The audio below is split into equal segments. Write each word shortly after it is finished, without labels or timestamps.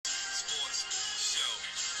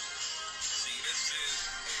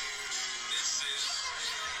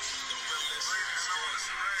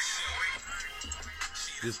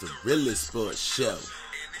This the realest sports show.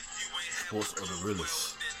 Sports are the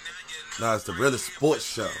realest. No, it's the realest sports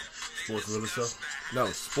show. Sports realest show? No,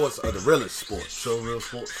 sports are the realest sports. Show real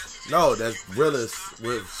sports? No, that's realest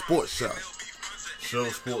with sports show. Show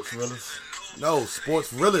sports realest? No,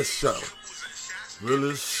 sports realest show.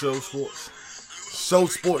 Realest show sports? Show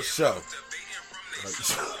sports show.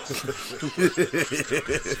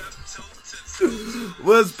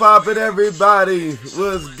 What's poppin', everybody?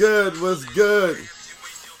 What's good? What's good?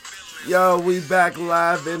 Yo, we back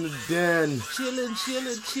live in the den. Chillin'.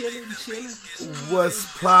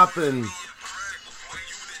 What's poppin'?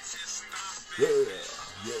 Yeah.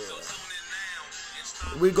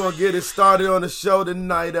 We gonna get it started on the show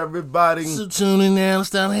tonight, everybody. So tuning in,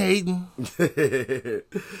 stop hating.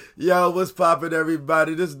 Yo, what's poppin',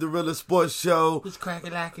 everybody? This is the realest sports show. It's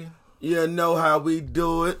crack-a-lackin'. You know how we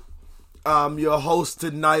do it. I'm your host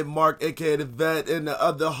tonight, Mark, aka the Vet, and the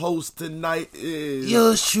other host tonight is...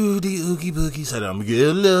 Yours truly, Oogie Boogie. Said I'm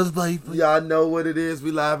good love, baby. Y'all know what it is.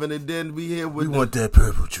 We live in the den. We here with... We want that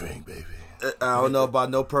purple drink, baby. I don't know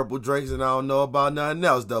about no purple drinks, and I don't know about nothing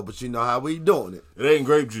else, though, but you know how we doing it. It ain't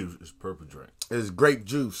grape juice. It's purple drink. It's grape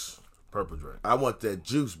juice. Purple drink. I want that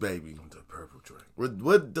juice, baby. I want that purple drink.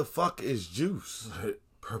 What the fuck is juice?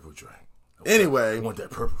 Purple drink. Anyway. I want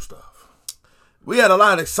that purple stuff. We had a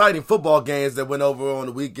lot of exciting football games that went over on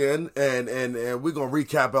the weekend, and we're going to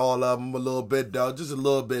recap all of them a little bit, though. Just a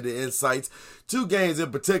little bit of insights. Two games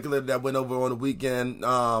in particular that went over on the weekend.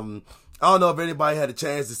 I don't know if anybody had a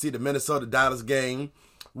chance to see the Minnesota-Dallas game,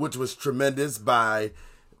 which was tremendous by...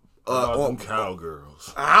 How about them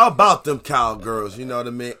cowgirls? How about them cowgirls? You know what I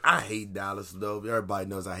mean? I hate Dallas, though. Everybody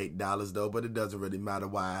knows I hate Dallas, though, but it doesn't really matter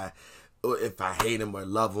if I hate them or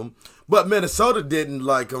love them. But Minnesota didn't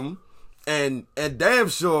like them. And damn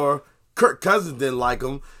sure Kirk Cousins didn't like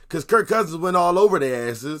them because Kirk Cousins went all over their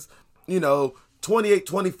asses. You know,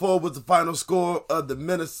 28-24 was the final score of the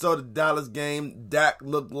Minnesota-Dallas game. Dak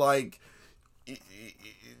looked like...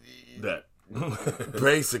 That.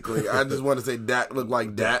 Basically, I just want to say Dak looked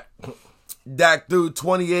like Dak. Dak threw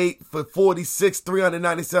 28 for 46,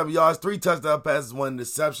 397 yards, 3 touchdown passes, 1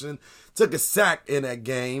 interception. Took a sack in that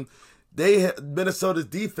game. Minnesota's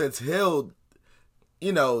defense held...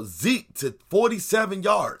 Zeke to 47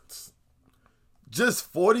 yards.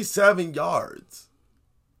 Just 47 yards.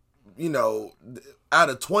 Out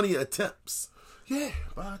of 20 attempts. Yeah,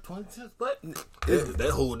 by 20 attempts. But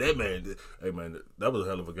that man, hey man, that was a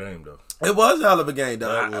hell of a game, though. It was a hell of a game,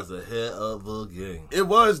 though. That was a hell of a game. It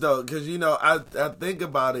was, though, because, I think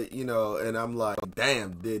about it, and I'm like,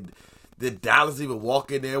 damn, did Dallas even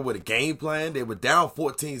walk in there with a game plan? They were down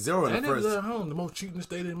 14-0 in the first. And they was at home, the most cheating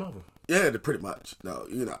stadium ever. Yeah, pretty much. No,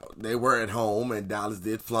 they were at home, and Dallas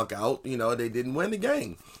did flunk out. They didn't win the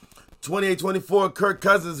game. 28-24, Kirk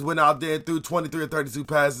Cousins went out there and threw 23 or 32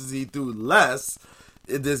 passes. He threw less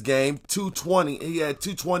in this game, 220. He had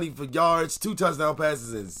 220 for yards, 2 touchdown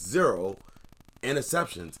passes, and 0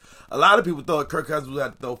 interceptions. A lot of people thought Kirk Cousins would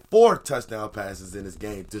have to throw 4 touchdown passes in this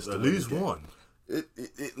game. Just at least one. At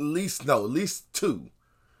least 2.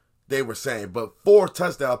 They were saying, but 4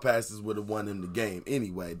 touchdown passes would have won him the game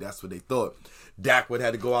anyway. That's what they thought. Dak would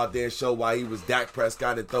have to go out there and show why he was Dak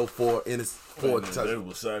Prescott and throw 4 touchdowns. They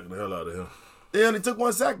were sacking the hell out of him. They only took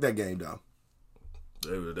 1 sack that game, though.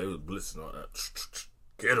 They was blitzing all that.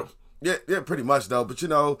 Get him. Yeah, pretty much though. But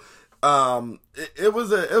it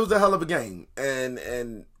was a hell of a game,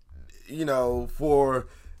 and for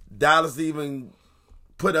Dallas to even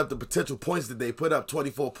put up the potential points that they put up,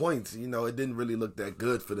 24 points. It didn't really look that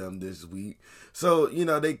good for them this week. So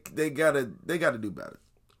they gotta do better.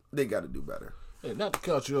 They gotta do better. Hey, not to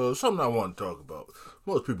cut you off, something I want to talk about.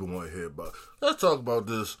 Most people want to hear about. Let's talk about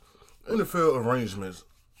this. NFL arranges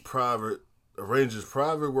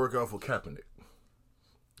private workout for Kaepernick.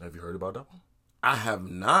 Have you heard about that one? I have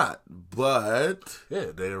not, but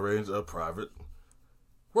yeah, they arranged a private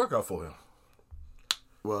workout for him.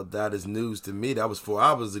 Well, that is news to me. That was 4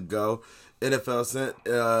 hours ago. NFL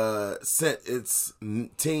sent its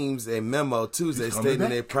teams a memo Tuesday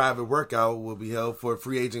stating a private workout will be held for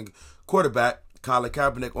free agent quarterback Colin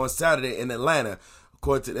Kaepernick on Saturday in Atlanta,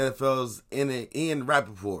 according to the NFL's Ian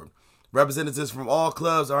Rappaport. Representatives from all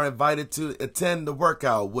clubs are invited to attend the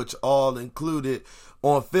workout, which all included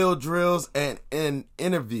on-field drills and an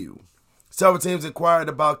interview. Several teams inquired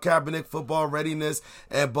about Kaepernick football readiness,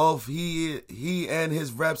 and both he and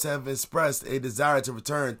his reps have expressed a desire to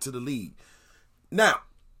return to the league. Now,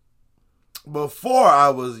 before I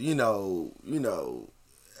was,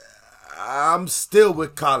 I'm still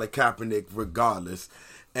with Colin Kaepernick regardless,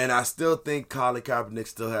 and I still think Colin Kaepernick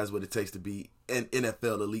still has what it takes to be an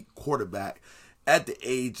NFL elite quarterback. at the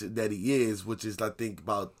age that he is, which is I think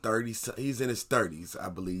about 30. He's in his 30s, I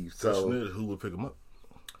believe. So who would pick him up?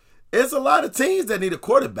 It's a lot of teams that need a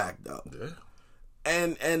quarterback though. Yeah.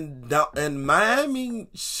 And Miami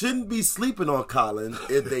shouldn't be sleeping on Colin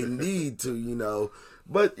if they need to, you know.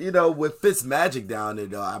 But, you know, with Fitzmagic down there,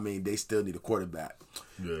 though, I mean, they still need a quarterback.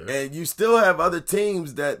 Yeah. And you still have other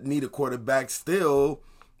teams that need a quarterback still,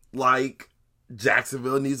 like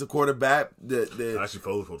Jacksonville needs a quarterback. Actually,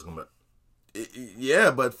 Foles supposed to come back.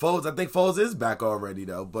 Yeah, but I think Foles is back already,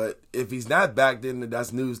 though. But if he's not back, then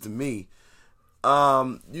that's news to me.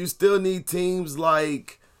 You still need teams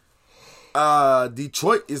like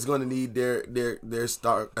Detroit is going to need their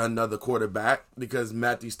start another quarterback because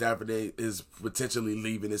Matthew Stafford is potentially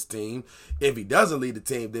leaving his team. If he doesn't lead the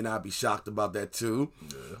team, then I'd be shocked about that too.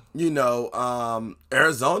 Yeah. You know,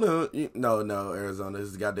 Arizona. Arizona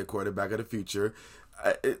has got their quarterback of the future.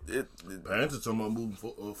 Panthers talking about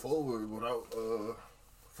moving forward without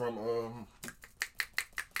from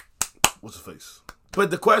what's the face? But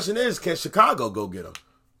the question is, can Chicago go get him?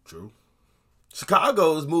 True.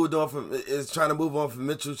 Chicago is trying to move on from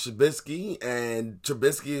Mitchell Trubisky, and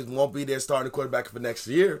Trubisky won't be their starting quarterback for next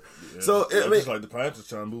year. Yeah, so just like the Panthers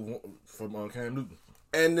trying to move on from Cam Newton.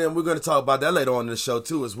 And then we're going to talk about that later on in the show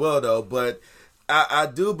too, as well, though. But I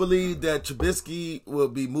do believe that Trubisky will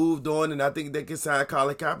be moved on, and I think they can sign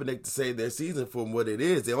Colin Kaepernick to save their season from what it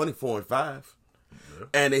is. They're only 4-5.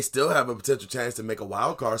 And they still have a potential chance to make a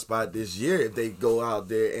wild card spot this year if they go out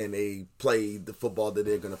there and they play the football that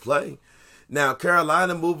they're going to play. Now,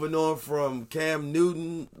 Carolina moving on from Cam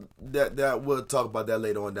Newton, that we'll talk about that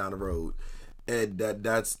later on down the road. And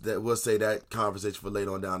that's we'll say that conversation for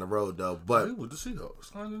later on down the road, though. But he was the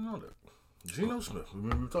Seahawks. I didn't know that. Geno Smith.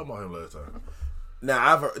 Remember we were talking about him last time.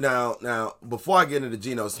 Now I've heard, now before I get into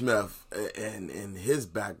Geno Smith and his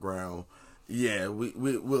background, yeah,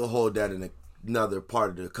 we'll hold that in another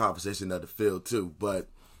part of the conversation of the field too, but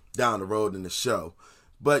down the road in the show.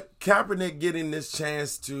 But Kaepernick getting this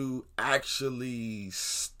chance to actually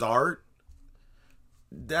start,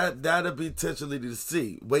 that'll be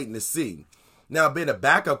potentially waiting to see. Now, being a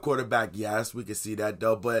backup quarterback, yes, we can see that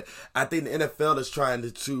though, but I think the NFL is trying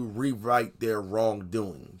to rewrite their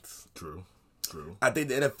wrongdoings. True. I think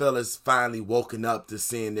the NFL has finally woken up to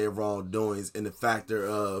seeing their wrongdoings and the factor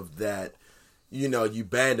of that, you know, you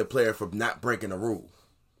banned a player for not breaking a rule.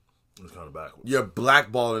 It's kind of backwards. You're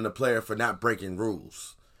blackballing a player for not breaking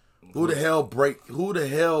rules. Who the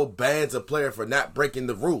hell bans a player for not breaking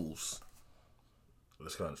the rules?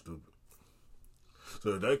 That's kind of stupid.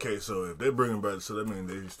 So in that case, if they bring him back, so that means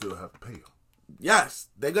they still have to pay him. Yes,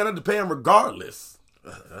 they're gonna have to pay him regardless.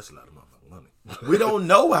 That's a lot of money. We don't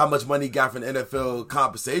know how much money he got from the NFL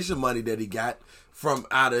compensation money that he got from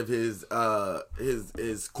out of his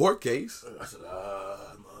court case. That's a lot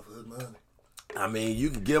of motherfucking money. I mean,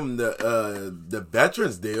 you can give him the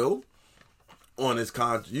veterans deal on his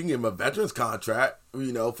contract. You can give him a veterans contract,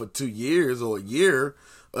 you know, for 2 years or a year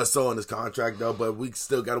or so on his contract, though. But we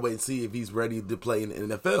still got to wait and see if he's ready to play in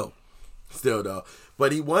the NFL still, though.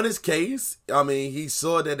 But he won his case. I mean, he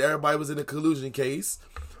saw that everybody was in a collusion case.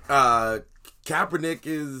 Kaepernick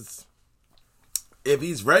is, if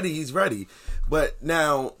he's ready, he's ready. But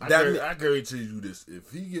now, I guarantee you this.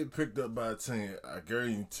 If he get picked up by a team, I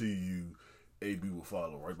guarantee you AB will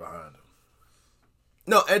follow right behind him.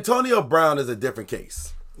 No, Antonio Brown is a different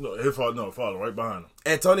case. Follow right behind him.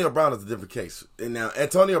 Antonio Brown is a different case. And now,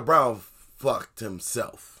 Antonio Brown fucked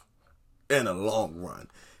himself in a long run.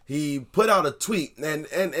 He put out a tweet, and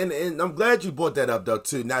I'm glad you brought that up, though,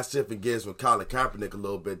 too. Not shifting gears from Colin Kaepernick a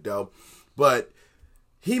little bit, though. But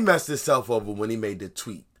he messed himself over when he made the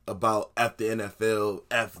tweet about F the NFL,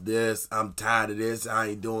 F this, I'm tired of this, I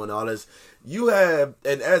ain't doing all this. You have,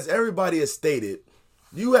 and as everybody has stated,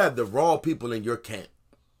 you have the wrong people in your camp.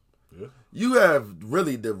 Yeah. You have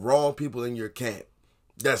really the wrong people in your camp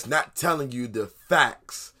that's not telling you the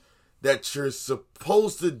facts that you're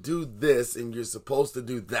supposed to do this and you're supposed to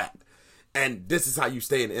do that. And this is how you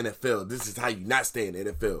stay in the NFL. This is how you not stay in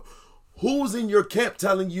the NFL. Who's in your camp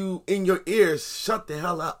telling you in your ears, shut the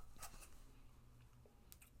hell up?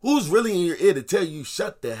 Who's really in your ear to tell you,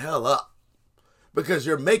 shut the hell up? Because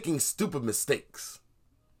you're making stupid mistakes.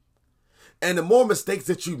 And the more mistakes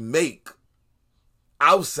that you make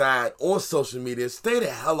outside on social media, stay the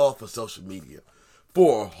hell off of social media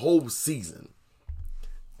for a whole season.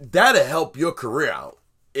 That'll help your career out,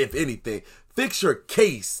 if anything. Fix your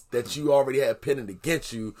case that you already have pending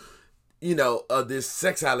against you, you know, of this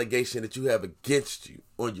sex allegation that you have against you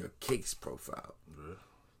on your case profile. Yeah.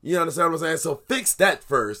 You understand what I'm saying? So fix that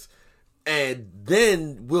first, and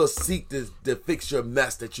then we'll seek to fix your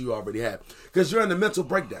mess that you already have. Because you're in the mental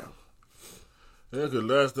breakdown. Yeah, because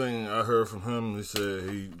last thing I heard from him, he said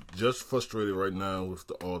he just frustrated right now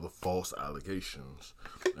with all the false allegations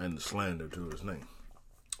and the slander to his name.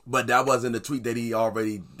 But that wasn't a tweet that he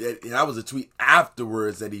already. That was a tweet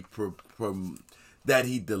afterwards that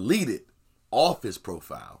he deleted off his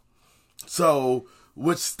profile. So,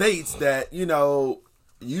 which states that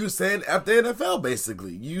you said after NFL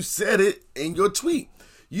basically, you said it in your tweet.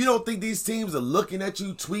 You don't think these teams are looking at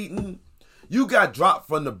you tweeting? You got dropped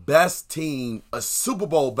from the best team, a Super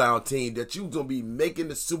Bowl bound team that you gonna be making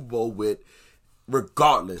the Super Bowl with,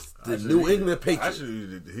 regardless. The New England Patriots.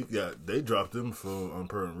 Actually, they dropped him for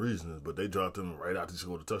unpertinent reasons, but they dropped him right after he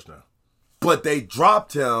scored a touchdown. But they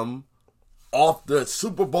dropped him off the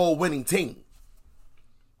Super Bowl winning team.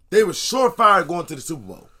 They were surefire going to the Super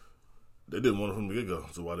Bowl. They didn't want him to get go,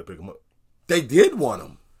 so why they pick him up? They did want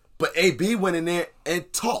him, but AB went in there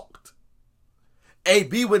and talked.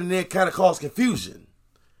 AB went in there and kind of caused confusion,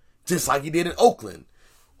 just like he did in Oakland.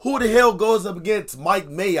 Who the hell goes up against Mike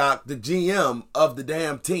Mayock, the GM of the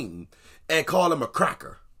damn team, and call him a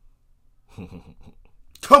cracker?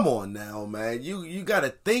 Come on now, man. You got to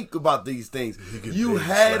think about these things. You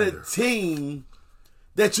had a team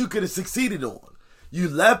that you could have succeeded on. You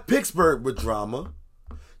left Pittsburgh with drama.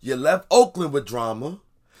 You left Oakland with drama.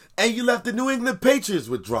 And you left the New England Patriots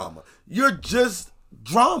with drama. You're just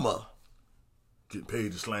drama. Getting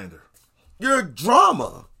paid to slander. You're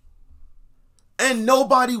drama. And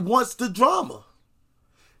nobody wants the drama.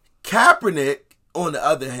 Kaepernick, on the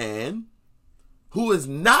other hand, who is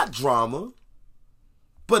not drama,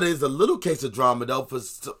 but is a little case of drama though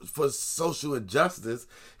for social injustice.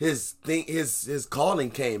 His calling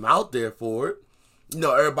came out there for it.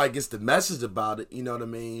 Everybody gets the message about it. You know what I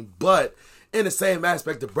mean? But in the same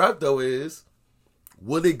aspect of breath though is,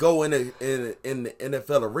 will he go in the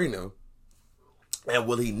NFL arena and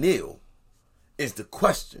will he kneel? Is the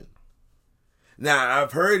question. Now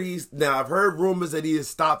I've heard rumors that he has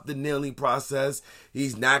stopped the kneeling process.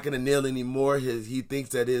 He's not going to kneel anymore. He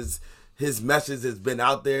thinks that his message has been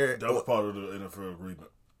out there. That was part of the NFL agreement.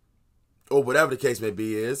 Or whatever the case may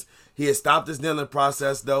be is. He has stopped his kneeling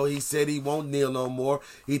process, though. He said he won't kneel no more.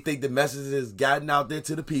 He think the message has gotten out there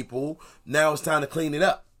to the people. Now it's time to clean it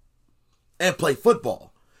up and play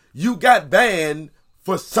football. You got banned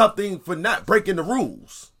for not breaking the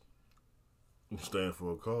rules. You stand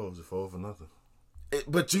for a cause, you fall for nothing.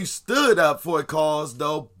 But you stood up for a cause,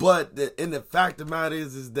 though. But the fact of the matter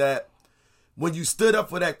is that when you stood up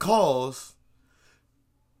for that cause,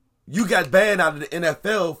 you got banned out of the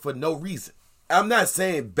NFL for no reason. I'm not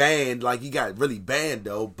saying banned like he got really banned,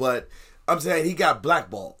 though, but I'm saying he got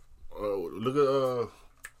blackballed. Look at,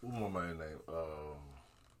 what's my man's name?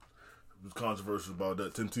 It was controversial about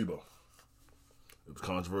that. Tim Tebow. It was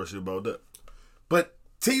controversial about that. But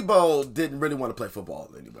Tebow didn't really want to play football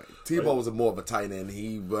anyway. Tebow was more of a tight end.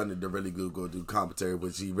 He wanted to really go do commentary,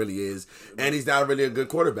 which he really is. And he's not really a good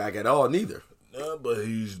quarterback at all, neither. Yeah, but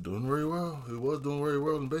he's doing very well. He was doing very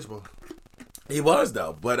well in baseball. He was,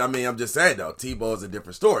 though. But, I mean, I'm just saying, though, Tebow is a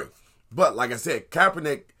different story. But, like I said,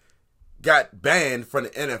 Kaepernick got banned from the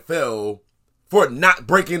NFL for not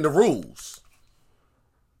breaking the rules.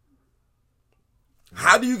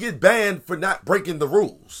 How do you get banned for not breaking the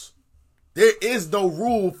rules? There is no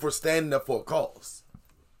rule for standing up for a cause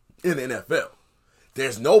in the NFL.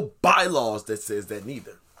 There's no bylaws that says that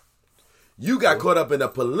neither. You got caught up in a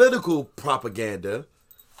political propaganda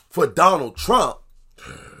for Donald Trump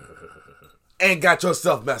and got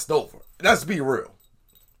yourself messed over. Let's be real.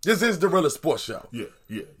 This is the Realest Sports Show. Yeah.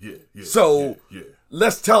 So,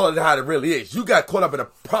 let's tell it how it really is. You got caught up in a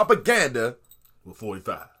propaganda for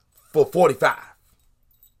 45. For 45.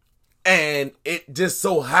 And it just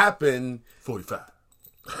so happened 45.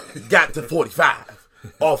 Got to 45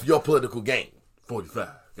 off your political game. 45.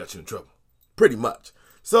 Got you in trouble. Pretty much.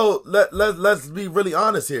 So let's be really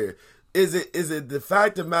honest here. Is it the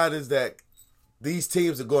fact of the matter is that these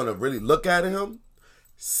teams are going to really look at him,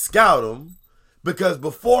 scout him, because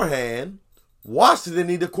beforehand, Washington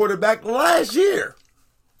needed a quarterback last year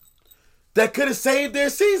that could have saved their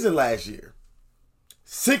season last year.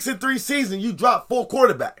 6-3 season, you dropped 4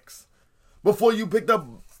 quarterbacks before you picked up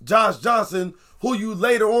Josh Johnson, who you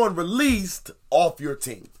later on released off your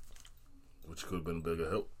team. Which could have been a bigger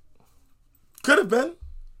help. Could have been.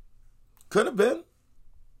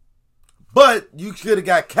 But you could have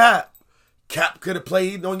got Cap. Cap could have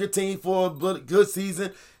played on your team for a good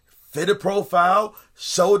season, fit a profile,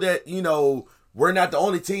 show that, we're not the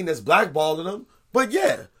only team that's blackballing them.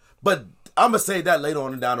 But I'm going to say that later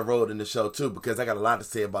on down the road in the show, too, because I got a lot to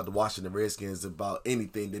say about the Washington Redskins, about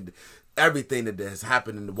everything that has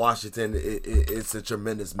happened in Washington. It's a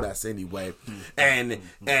tremendous mess anyway. And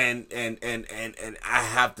I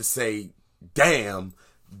have to say, damn,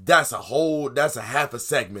 that's a half a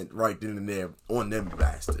segment right then and there on them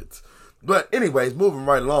bastards. But anyways, moving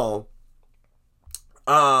right along.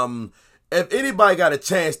 If anybody got a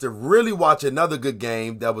chance to really watch another good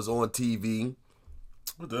game that was on TV.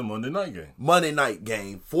 What's that Monday night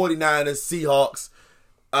game? 49ers, Seahawks.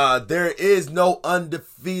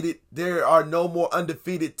 There are no more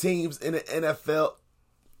undefeated teams in the NFL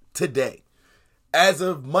today. As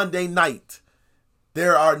of Monday night,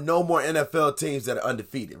 there are no more NFL teams that are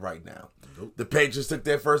undefeated right now. Nope. The Patriots took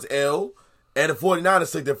their first L, and the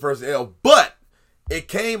 49ers took their first L, but it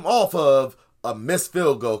came off of a missed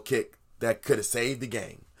field goal kick that could have saved the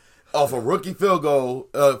game. Off a rookie field goal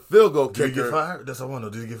kicker. Did he get fired? That's what I want to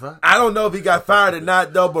know. Did he get fired? I don't know if he got fired or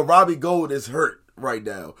not, though, but Robbie Gould is hurt right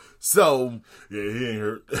now. So yeah, he ain't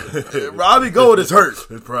hurt. Robbie Gould is hurt.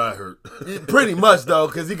 His pride hurt. Pretty much, though,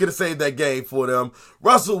 because he could have saved that game for them.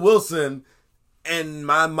 Russell Wilson, in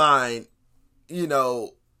my mind,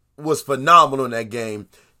 was phenomenal in that game.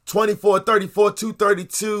 24-34,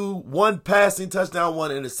 232, one passing touchdown,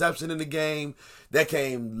 one interception in the game. That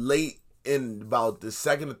came late in about the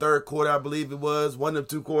second or third quarter, I believe it was, one of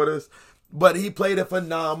 2 quarters. But he played a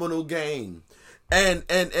phenomenal game. And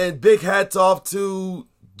big hats off to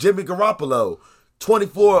Jimmy Garoppolo.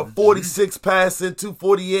 24 of 46 passing,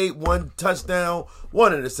 248, one touchdown,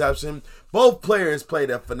 one interception. Both players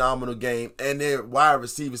played a phenomenal game, and their wide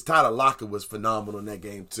receivers, Tyler Lockett was phenomenal in that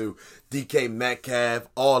game too. DK Metcalf,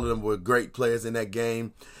 all of them were great players in that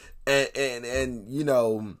game. And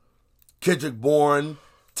Kendrick Bourne,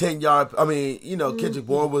 10-yard. Kendrick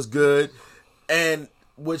Bourne was good. And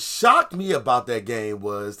what shocked me about that game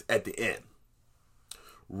was at the end,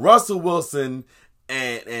 Russell Wilson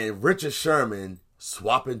and Richard Sherman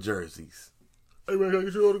swapping jerseys. Hey man, can I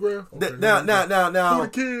get your autograph? Okay. Now, for the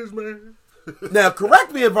kids, man. Now,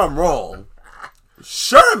 correct me if I'm wrong.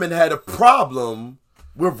 Sherman had a problem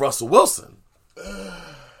with Russell Wilson.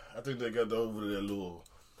 I think they got over their little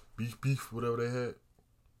beef, whatever they had.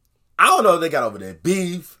 I don't know if they got over their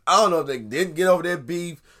beef. I don't know if they didn't get over their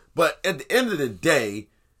beef. But at the end of the day,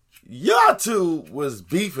 y'all two was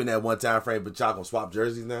beefing at one time frame, but y'all gonna swap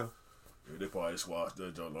jerseys now? Yeah, they probably swapped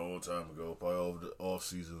that a long time ago, probably over the off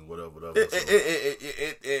season, whatever.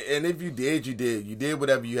 And if you did, you did. You did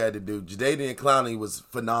whatever you had to do. Jadeveon Clowney was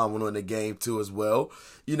phenomenal in the game too, as well.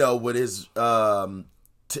 With his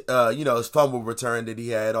his fumble return that he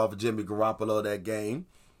had off of Jimmy Garoppolo that game.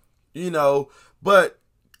 But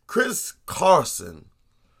Chris Carson,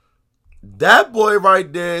 that boy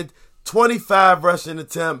right there, 25 rushing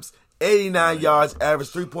attempts, 89 yards, average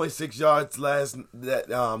 3.6 yards last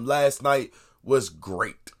night was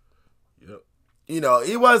great. Yep.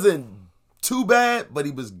 He wasn't too bad, but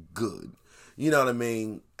he was good. You know what I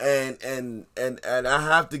mean? And I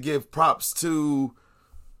have to give props to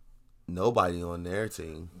nobody on their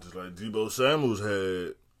team. Just like Deebo Samuels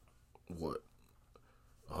had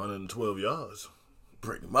 112 yards.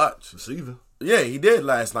 Pretty much. Receiving. Yeah, he did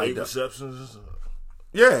last night. 8 receptions.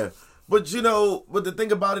 Yeah. But but the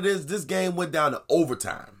thing about it is this game went down to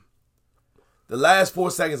overtime. The last 4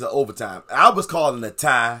 seconds of overtime. I was calling a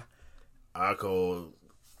tie. I called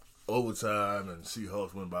overtime and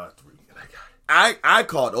Seahawks went by 3. I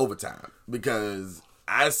called overtime because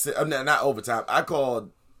I said not overtime. I called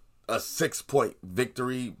a 6-point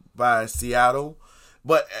victory by Seattle.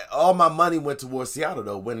 But all my money went towards Seattle,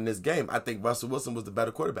 though, winning this game. I think Russell Wilson was the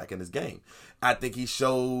better quarterback in this game. I think he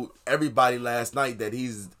showed everybody last night that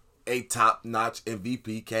he's a top-notch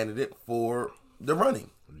MVP candidate for the running.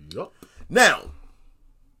 Yep. Now,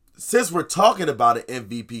 since we're talking about an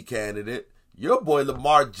MVP candidate, your boy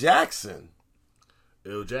Lamar Jackson.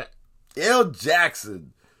 L.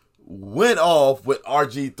 Jackson went off with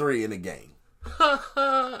RG3 in the game.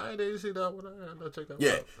 I didn't see that one. I check that one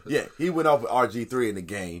out. Yeah. He went off with RG3 in the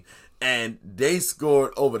game, and they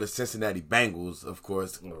scored over the Cincinnati Bengals, of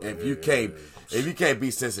course. If you can't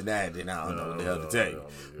beat Cincinnati, then I don't know what the hell to tell you.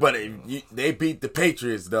 But they beat the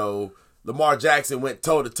Patriots, though. Lamar Jackson went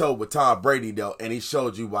toe-to-toe with Tom Brady, though, and he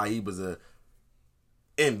showed you why he was a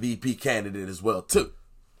MVP candidate as well, too.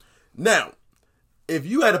 Now, if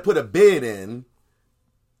you had to put a bid in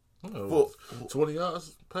for 20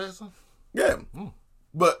 yards passing? Yeah.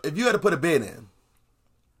 But if you had to put a bid in,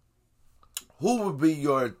 who would be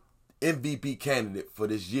your MVP candidate for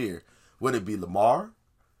this year? Would it be Lamar?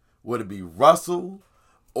 Would it be Russell?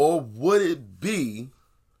 Or would it be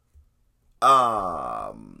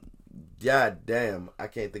God damn, I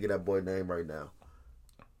can't think of that boy's name right now.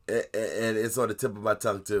 And it's on the tip of my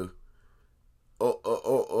tongue too.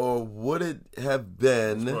 Or would it have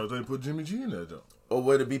been? As far as they put Jimmy G in there, though. Or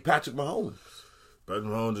would it be Patrick Mahomes? Patrick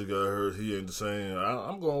Mahomes just got hurt. He ain't the same.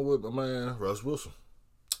 I'm going with my man Russ Wilson.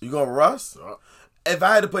 You going with Russ? If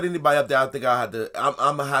I had to put anybody up there, I think I had to.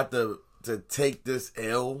 I'm gonna have to take this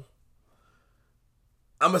L.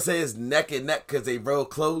 I'm gonna say it's neck and neck because they real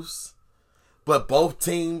close, but both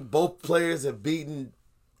players have beaten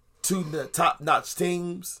two top-notch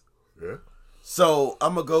teams. Yeah. So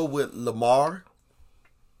I'm gonna go with Lamar.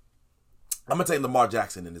 I'm gonna take Lamar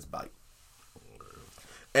Jackson in this bite.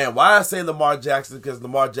 And why I say Lamar Jackson, because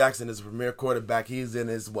Lamar Jackson is a premier quarterback. He's in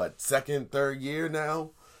his, third year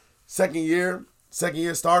now? Second year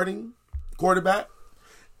starting quarterback.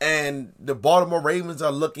 And the Baltimore Ravens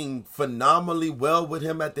are looking phenomenally well with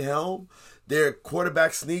him at the helm. Their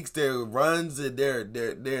quarterback sneaks, their runs, and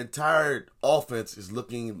their entire offense is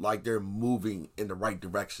looking like they're moving in the right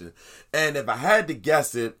direction. And if I had to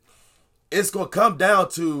guess it, it's going to come down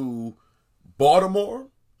to Baltimore,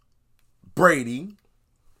 Brady,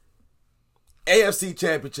 AFC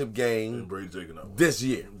Championship game and Brady taking out this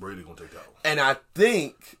year. Brady going to take out. And I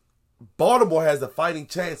think Baltimore has a fighting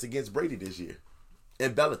chance against Brady this year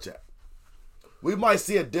in Belichick. We might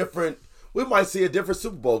see a different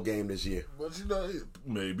Super Bowl game this year. But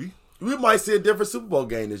maybe. We might see a different Super Bowl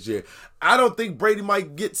game this year. I don't think Brady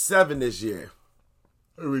might get 7 this year.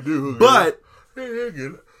 We do. But he'll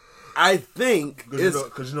get it. I think because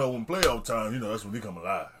when playoff time, that's when he come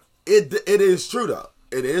alive. It is true though.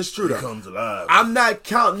 It is true though. He comes alive. I'm not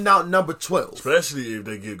counting out number 12. Especially if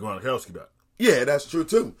they get Gronkowski back. Yeah, that's true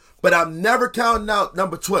too. But I'm never counting out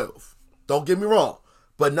number 12. Don't get me wrong.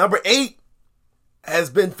 But number 8 has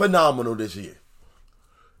been phenomenal this year.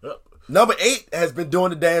 Yep. Number 8 has been doing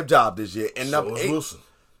the damn job this year. And number 8. Wilson.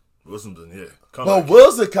 Wilson done, yeah. But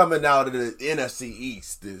Wilson coming out of the NFC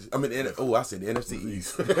East. I said the NFC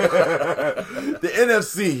East. The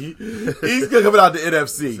NFC. He's coming out the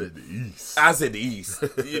NFC. I said the East.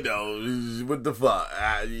 What the fuck?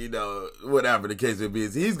 Whatever the case may be.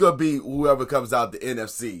 He's going to be whoever comes out the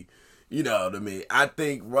NFC. You know what I mean? I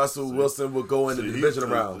think Russell Wilson will go in the division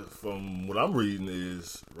round. From what I'm reading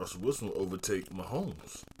is Russell Wilson will overtake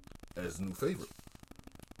Mahomes as new favorite.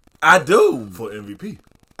 I do. For MVP.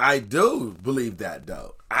 I do believe that,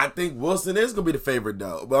 though. I think Wilson is going to be the favorite,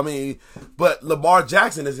 though. But Lamar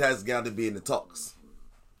Jackson has got to be in the talks.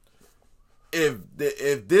 If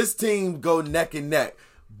this team go neck and neck.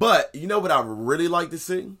 But you know what I would really like to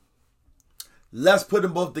see? Let's put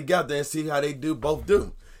them both together and see how they both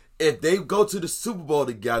do. If they go to the Super Bowl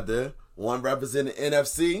together, one representing the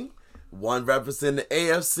NFC, one representing the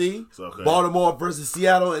AFC, okay. Baltimore versus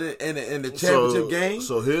Seattle in the championship game.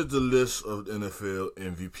 So here's the list of NFL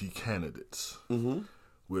MVP candidates. Mm-hmm.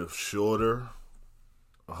 With shorter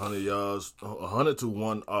 100 yards, 100 to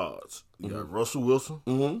 1 odds. You got Russell Wilson,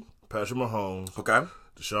 Patrick Mahomes, okay,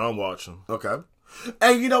 Deshaun Watson. Okay.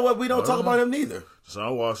 And you know what? We don't talk about him neither.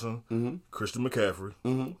 Deshaun Watson, Christian McCaffrey,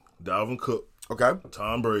 Dalvin Cook, okay,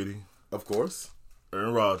 Tom Brady, of course,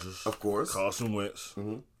 Aaron Rodgers, of course, Carson Wentz,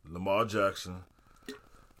 Lamar Jackson,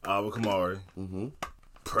 Alvin Kamara,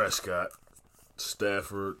 Prescott,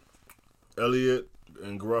 Stafford, Elliott,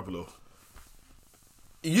 and Garoppolo.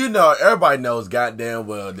 Everybody knows goddamn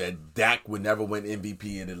well that Dak would never win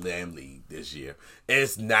MVP in the Lamb League this year.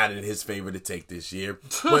 It's not in his favor to take this year.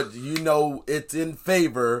 But it's in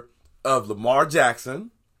favor of Lamar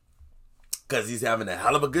Jackson because he's having a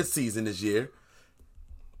hell of a good season this year.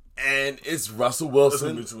 And it's Russell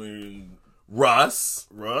Wilson. That's between Russ,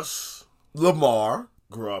 Lamar,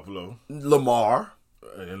 Garoppolo, Lamar,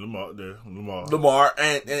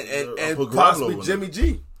 and possibly Jimmy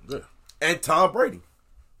G, and Tom Brady.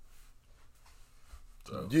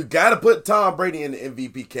 So. You got to put Tom Brady in the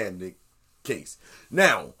MVP candidate case.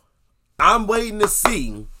 Now, I'm waiting to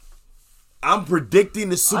see. I'm predicting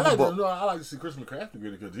the Super Bowl. I like to see Chris McCaffrey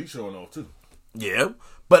get it because he's showing off too. Yeah,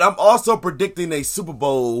 but I'm also predicting a Super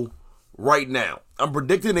Bowl right now. I'm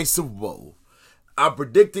predicting a Super Bowl. I'm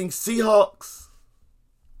predicting Seahawks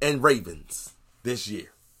and Ravens this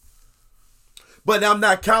year. But I'm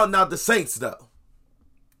not counting out the Saints, though.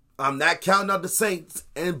 I'm not counting out the Saints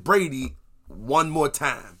and Brady one more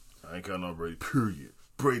time. I ain't counting out Brady, period.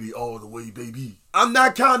 Brady all the way, baby. I'm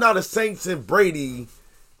not counting out the Saints and Brady,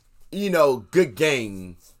 good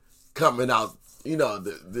game coming out.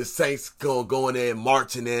 The Saints going in,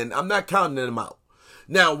 marching in. I'm not counting them out.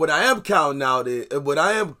 Now, what I am counting out what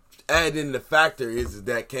I am adding the factor is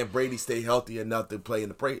that can Brady stay healthy enough to play in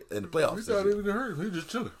the playoffs? He's not even hurt. He's just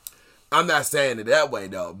chilling. I'm not saying it that way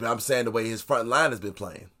though, but I'm saying the way his front line has been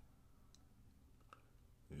playing.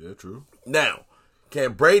 Yeah, true. Now,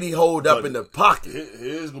 can Brady hold up in the pocket?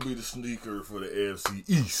 Here's going to be the sneaker for the AFC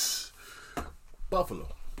East. Buffalo.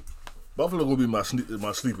 Buffalo going to be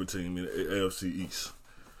my sleeper team in the AFC East.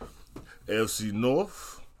 AFC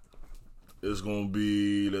North is going to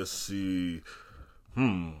be, let's see,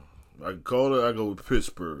 I go with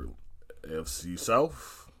Pittsburgh. AFC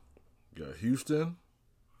South, got Houston.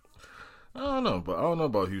 I don't know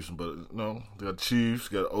about Houston, but no, they got Chiefs,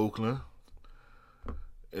 got Oakland.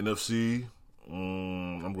 NFC,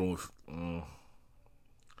 I'm going with, I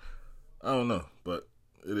don't know, but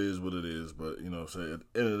it is what it is. But, you know what I'm saying, at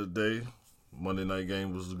the end of the day, Monday night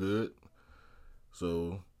game was good.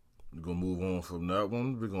 So, we're going to move on from that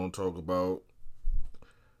one. We're going to talk about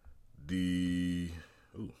the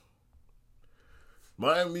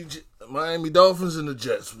Miami Dolphins and the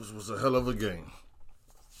Jets was a hell of a game.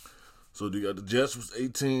 So the Jets was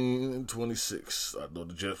 18-26. I thought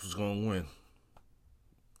the Jets was going to win.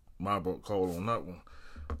 My call on that one.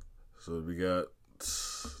 So we got,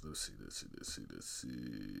 let's see.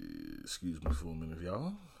 Excuse me for a minute,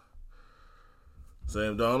 y'all.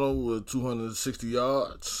 Sam Darnold with 260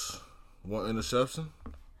 yards, 1 interception.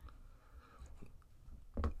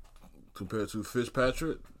 Compared to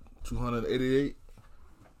Fitzpatrick, 288.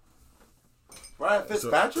 Ryan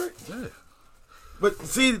Fitzpatrick? Yeah. But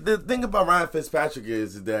see, the thing about Ryan Fitzpatrick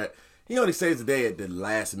is that he only saves the day at the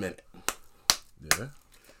last minute. Yeah.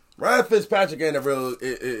 Ryan Fitzpatrick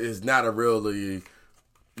is not a really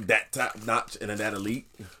that top notch and that elite.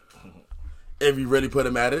 If you really put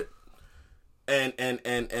him at it. And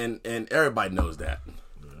everybody knows that.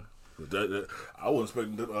 Yeah. But I wasn't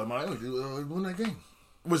expecting Miami to win that game.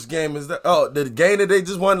 Which game is that? Oh, the game that they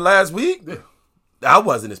just won last week? Yeah. I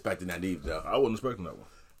wasn't expecting that either, though. I wasn't expecting that one.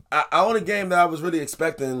 Only game that I was really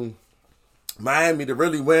expecting Miami to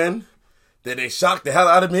really win, that they shocked the hell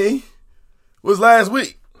out of me, was last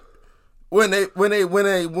week when they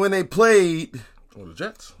played. Oh, the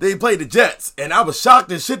Jets. They played the Jets, and I was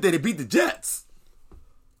shocked as shit that they beat the Jets.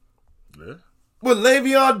 Yeah. With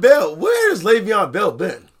Le'Veon Bell, where has Le'Veon Bell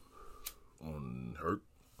been? Hurt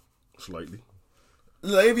slightly.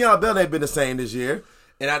 Le'Veon Bell ain't been the same this year.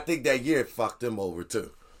 And I think that year fucked him over,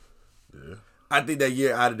 too. Yeah. I think that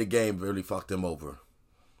year out of the game really fucked him over.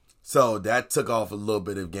 So that took off a little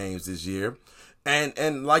bit of games this year.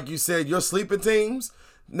 And like you said, your sleeping teams.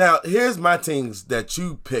 Now, here's my teams that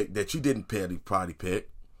you picked that you didn't probably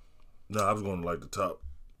pick. No, I was going to like the top,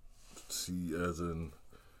 see as in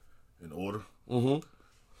order. Mm-hmm.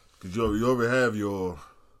 Because you already have your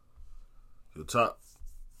top,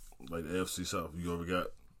 like the AFC South. You already got,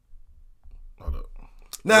 hold up.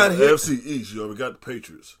 Now, the AFC East, you already got the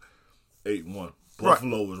Patriots, 8-1.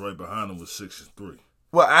 Buffalo was right behind them with 6-3.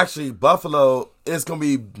 Well, actually, Buffalo is going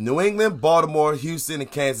to be New England, Baltimore, Houston,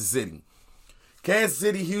 and Kansas City. Kansas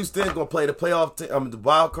City, Houston going to play the the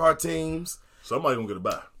wild card teams. Somebody going to get a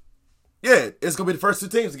bye. Yeah, it's going to be the first two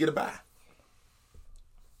teams to get a bye.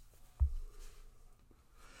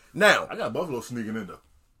 Now, I got Buffalo sneaking in though.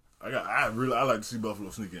 I like to see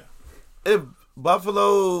Buffalo sneak in. If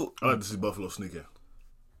Buffalo, I like to see Buffalo sneak in.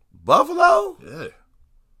 Buffalo? Yeah.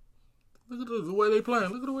 Look at the way they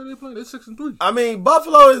playing. They're 6-3. I mean,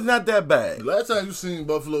 Buffalo is not that bad. The last time you seen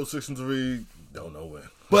Buffalo 6-3, don't know when.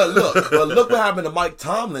 But look what happened to Mike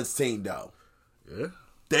Tomlin's team though. Yeah.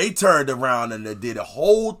 They turned around and they did a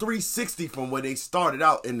whole 360 from where they started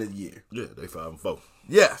out in the year. Yeah, they 5-4.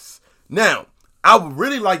 Yes. Now, I would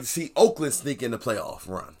really like to see Oakland sneak in the playoff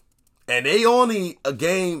run. And they only a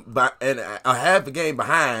half a game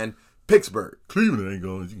behind Pittsburgh. Cleveland ain't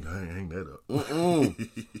going. You can hang that up.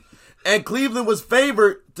 And Cleveland was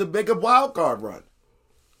favored to make a wild card run.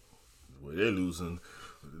 Well, they're losing.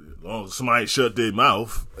 As long as somebody shut their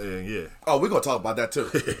mouth, and yeah. Oh, we're going to talk about that too.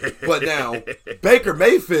 But now, Baker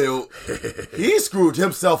Mayfield, he screwed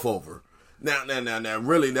himself over. Now,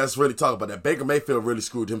 really, let's really talk about that. Baker Mayfield really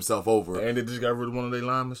screwed himself over. And they just got rid of one of their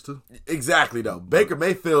linemen too. Exactly, though. Baker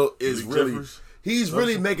Mayfield is Jeffers. He's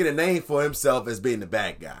really making a name for himself as being the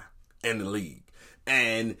bad guy in the league.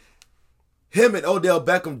 And him and Odell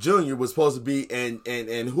Beckham Jr. was supposed to be, and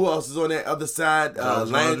who else is on that other side?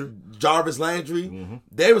 Jarvis Landry. Mm-hmm.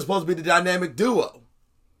 They were supposed to be the dynamic duo.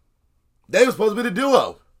 I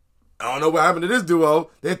don't know what happened to this duo.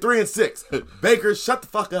 They're 3-6. Baker, shut the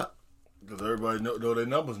fuck up. Because everybody know their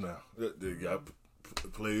numbers now. They got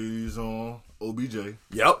plays on OBJ.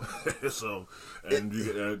 Yep. So, and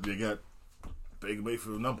they got Baker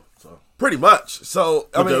Mayfield number. So pretty much. So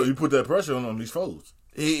you put that pressure on these folds.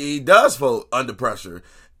 He does fold under pressure.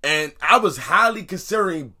 And I was highly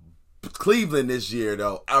considering Cleveland this year,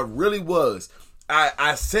 though. I really was.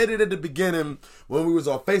 I said it at the beginning when we was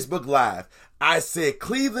on Facebook Live. I said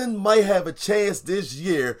Cleveland might have a chance this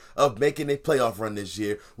year of making a playoff run this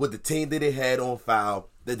year with the team that they had on file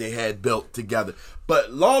that they had built together.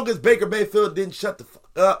 But long as Baker Mayfield didn't shut the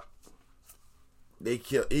fuck up, he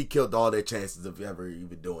killed all their chances of ever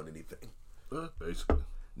even doing anything. Basically.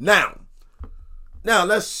 Now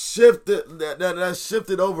let's shift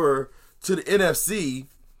it over to the NFC.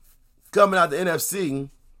 Coming out the NFC,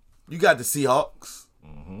 you got the Seahawks.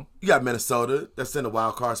 Mm-hmm. You got Minnesota. That's in the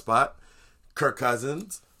wild card spot. Kirk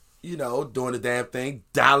Cousins, doing the damn thing.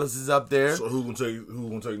 Dallas is up there. So who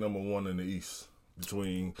gonna take number one in the East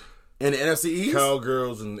between in the NFC East?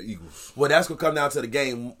 Cowgirls and the Eagles. Well, that's gonna come down to the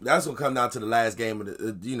game. That's gonna come down to the last game of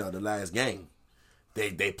the last game.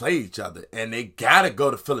 They play each other and they gotta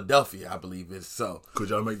go to Philadelphia. I believe it's so. Could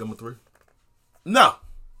y'all make number 3? No.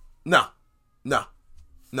 And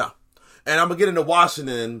I'm gonna get into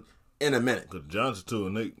Washington in a minute. Because the Giants are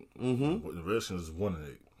 2-8. Mm-hmm. The Redskins is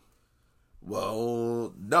 1-8.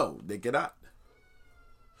 Well, no, they cannot.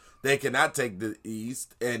 They cannot take the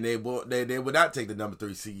East, and they will not take the number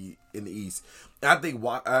 3 seed in the East. I think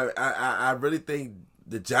I really think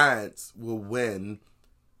the Giants will win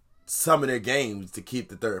some of their games to keep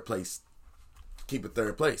the third place. I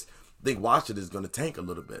think Washington is going to tank a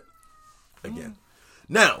little bit again.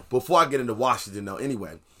 Now, before I get into Washington, though,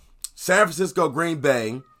 anyway, San Francisco, Green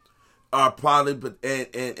Bay are probably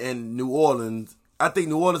and New Orleans. I think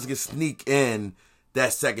New Orleans can sneak in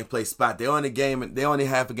that second place spot. They're on the game. They only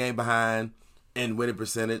half a game behind in winning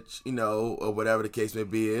percentage, or whatever the case may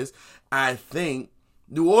be. I think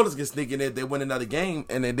New Orleans can sneak in if they win another game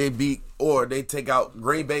and then they beat or they take out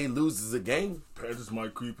Green Bay loses a game. Panthers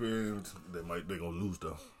might creep in. They're gonna lose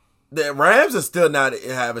though. The Rams are still not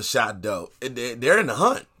have a shot though. They're in the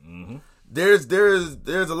hunt. Mm-hmm. There's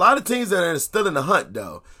a lot of teams that are still in the hunt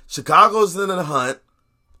though. Chicago's in the hunt.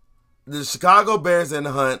 The Chicago Bears in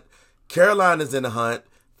the hunt. Carolina's in the hunt.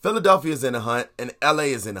 Philadelphia's in the hunt. And LA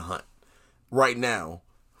is in the hunt right now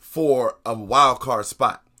for a wild card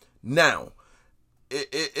spot. Now,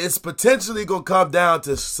 it's potentially going to come down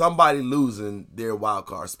to somebody losing their wild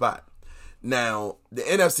card spot. Now, the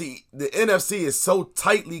NFC is so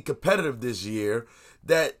tightly competitive this year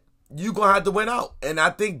that you're going to have to win out. And I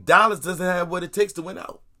think Dallas doesn't have what it takes to win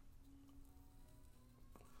out.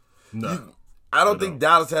 No. I don't think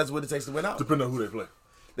Dallas has what it takes to win out. Depending on who they play.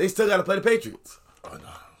 They still got to play the Patriots. Oh, no.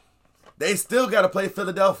 They still got to play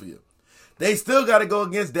Philadelphia. They still got to go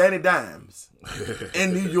against Danny Dimes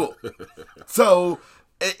in New York. So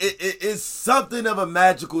it's something of a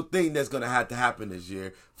magical thing that's going to have to happen this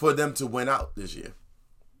year for them to win out this year.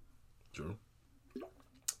 True.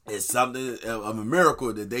 It's something of a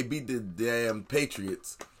miracle that they beat the damn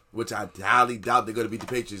Patriots, which I highly doubt they're going to beat the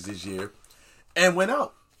Patriots this year, and went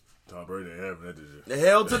out. Tom Brady ain't having that this year. The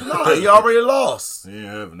hell to the no. He already lost. He ain't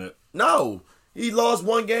having that. No. He lost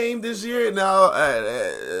one game this year. Now,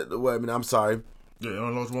 wait a minute. I'm sorry. Yeah, he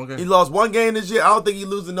only lost one game? He lost one game this year. I don't think he's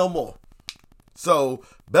losing no more. So,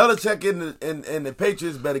 Belichick and the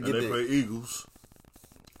Patriots better get there. They play Eagles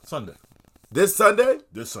Sunday. This Sunday?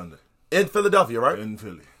 This Sunday. In Philadelphia, right? In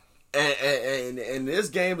Philly. And this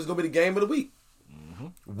game is going to be the game of the week.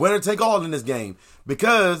 Mm-hmm. Winner take all in this game.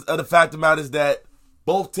 Because of the fact of the matter is that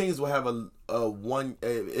both teams will have a one.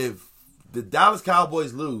 If the Dallas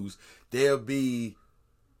Cowboys lose, they'll be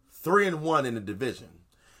 3-1 in the division,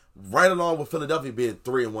 right along with Philadelphia being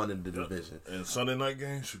 3-1 in the division. And Sunday night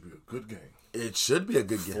game should be a good game. It should be a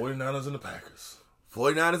good game. 49ers and the Packers.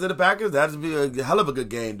 49ers and the Packers. That'd be a hell of a good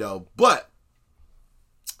game, though. But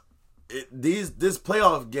this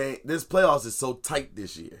playoffs is so tight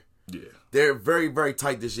this year. Yeah. They're very, very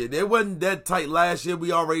tight this year. They wasn't that tight last year.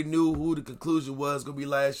 We already knew who the conclusion was going to be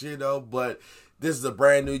last year, though. But this is a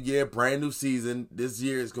brand new year, brand new season. This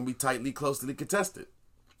year is going to be tightly, closely contested.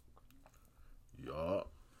 Yeah.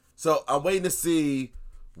 So I'm waiting to see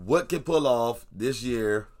what can pull off this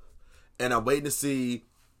year. And I'm waiting to see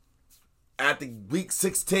at the week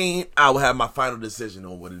 16, I will have my final decision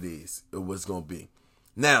on what it is, or what's going to be.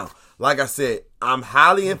 Now, like I said, I'm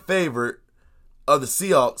highly in favor of the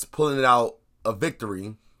Seahawks pulling it out a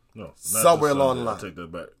victory somewhere along the line. I take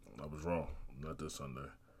that back. I was wrong. Not this Sunday.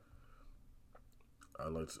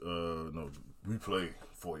 We play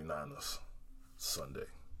 49ers Sunday.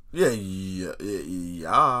 Yeah,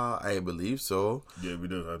 I believe so. Yeah, we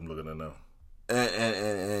do. I'm looking at it now.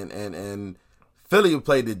 And Philly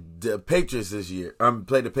played the Patriots this year.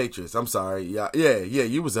 Played the Patriots. I'm sorry. Yeah.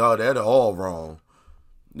 You was all that all wrong.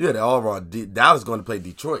 Yeah, they're all wrong. Dallas going to play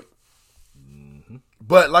Detroit. Mm-hmm.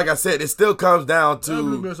 But like I said, it still comes down to.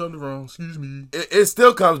 I'm doing something wrong. Excuse me. It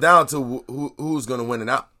still comes down to who's going to win it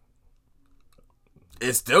out.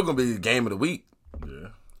 It's still going to be the game of the week. Yeah.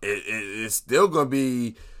 It's still going to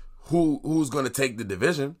be who's going to take the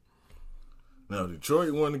division. Now,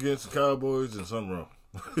 Detroit won against the Cowboys and something wrong.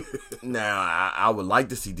 Now, I would like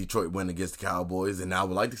to see Detroit win against the Cowboys, and I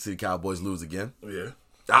would like to see the Cowboys lose again. Yeah.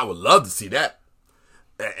 I would love to see that.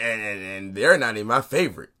 And they're not even my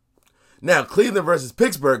favorite. Now, Cleveland versus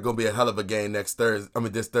Pittsburgh going to be a hell of a game this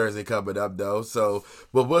Thursday coming up, though. So,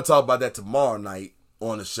 but we'll talk about that tomorrow night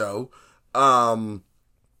on the show. Now,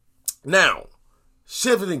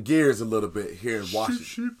 shifting gears a little bit here in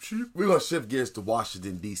Washington. We're going to shift gears to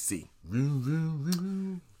Washington, D.C.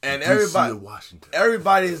 And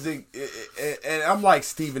everybody's, and I'm like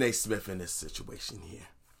Stephen A. Smith in this situation here.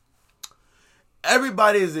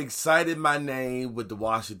 Everybody is excited my name with the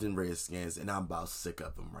Washington Redskins, and I'm about sick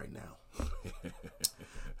of them right now.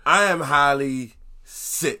 I am highly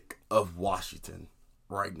sick of Washington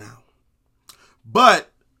right now. But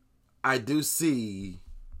I do see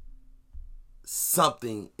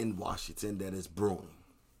something in Washington that is brewing.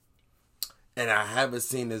 And I haven't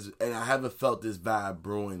seen this, and I haven't felt this vibe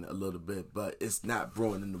brewing a little bit, but it's not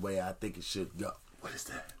brewing in the way I think it should go. What is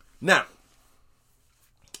that? Now,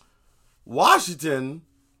 Washington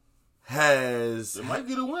It might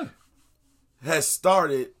get a win.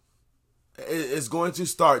 is going to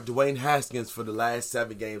start Dwayne Haskins for the last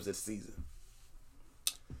 7 games of the season.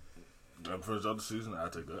 First of the season, I'll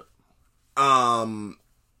take that.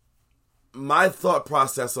 My thought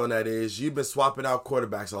process on that is you've been swapping out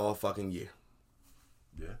quarterbacks all fucking year.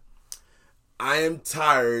 Yeah. I am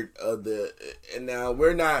tired of and now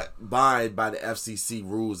we're not bound by the FCC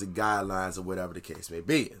rules and guidelines or whatever the case may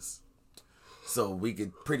be. So we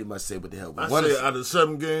could pretty much say what the hell we want. I say out of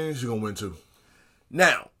 7 games, you're going to win 2.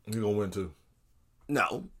 Now. You're going to win 2.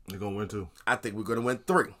 No. You're going to win 2. I think we're going to win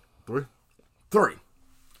 3. 3? 3.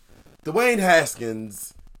 Dwayne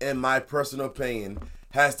Haskins, in my personal opinion,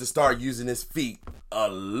 has to start using his feet a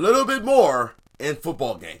little bit more in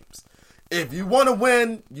football games. If you want to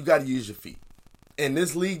win, you got to use your feet. In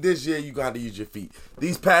this league this year, you got to use your feet.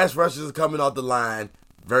 These pass rushes are coming off the line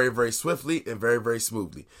very, very swiftly and very, very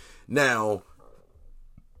smoothly. Now,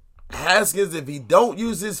 Haskins, if he don't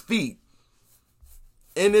use his feet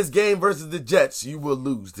in this game versus the Jets, you will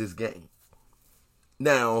lose this game.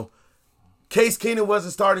 Now, Case Keenum was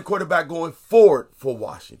the starting quarterback going forward for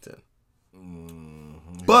Washington.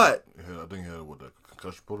 But I think he had the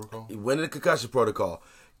concussion protocol? He went in the concussion protocol.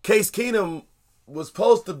 Case Keenum was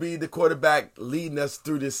supposed to be the quarterback leading us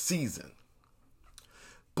through this season.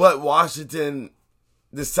 But Washington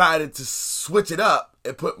decided to switch it up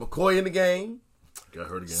and put McCoy in the game. Got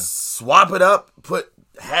hurt again. Swap it up, put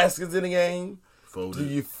Haskins in the game. Folded.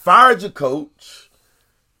 You fired your coach.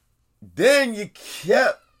 Then you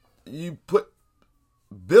put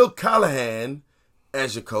Bill Callahan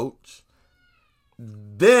as your coach.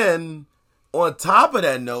 Then, on top of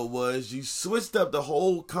that note was you switched up the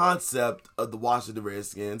whole concept of the Washington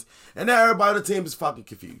Redskins, and now everybody on the team is fucking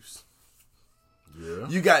confused. Yeah.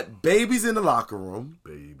 You got babies in the locker room.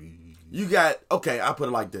 Baby. You got, okay, I'll put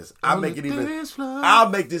it like this. I'll make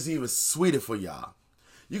this even sweeter for y'all.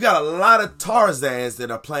 You got a lot of Tarzans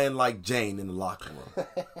that are playing like Jane in the locker room.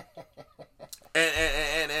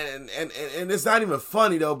 and it's not even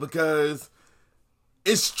funny though because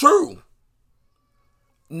it's true.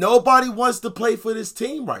 Nobody wants to play for this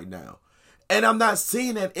team right now. And I'm not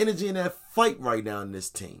seeing that energy and that fight right now in this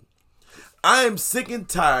team. I am sick and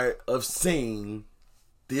tired of seeing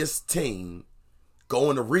this team go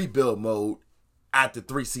into rebuild mode after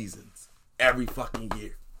 3 seasons every fucking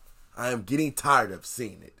year. I am getting tired of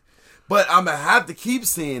seeing it. But I'm going to have to keep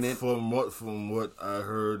seeing it. From what I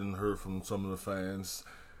heard from some of the fans,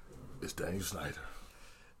 it's Daniel Snyder.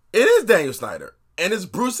 It is Daniel Snyder. And it's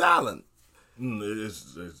Bruce Allen.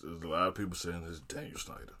 It's a lot of people saying it's Daniel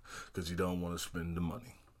Snyder because you don't want to spend the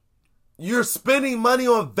money. You're spending money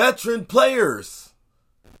on veteran players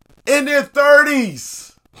in their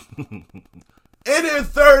 30s. In their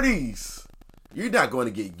 30s. You're not going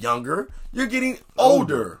to get younger. You're getting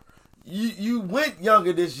older. You went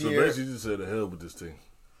younger this year. So basically you just said the hell with this team.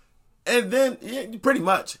 And then, yeah, pretty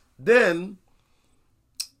much. Then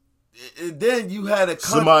you had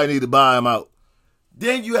somebody need to buy him out.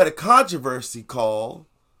 Then you had a controversy call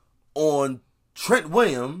on Trent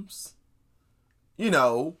Williams,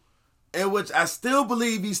 in which I still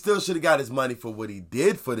believe he still should have got his money for what he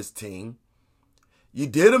did for this team. You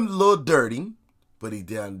did him a little dirty, but he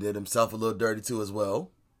did himself a little dirty too as well.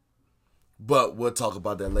 But we'll talk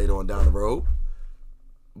about that later on down the road.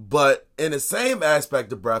 But in the same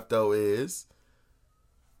aspect of breath, though, is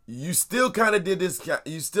you still did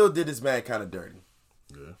this man kind of dirty.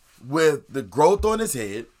 Yeah. With the growth on his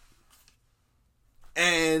head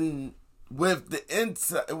and with the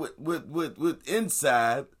inside, with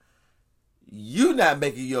inside, you not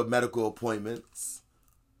making your medical appointments.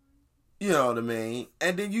 You know what I mean?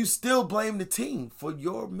 And then you still blame the team for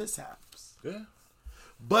your mishaps. Yeah.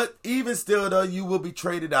 But even still, though, you will be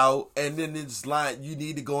traded out, and then it's like you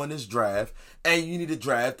need to go in this draft, and you need to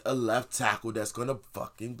draft a left tackle that's going to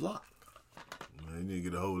fucking block. Man, you need to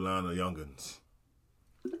get a whole line of youngins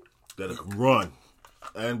that can run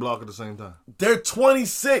and block at the same time. They're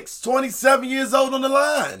 26, 27 years old on the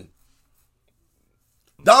line.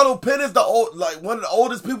 Donald Penn is one of the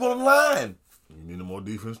oldest people on the line. You need more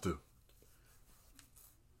defense, too.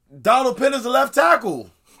 Donald Penn is a left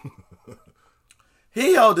tackle.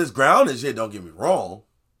 He held his ground and shit, don't get me wrong.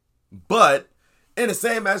 But in the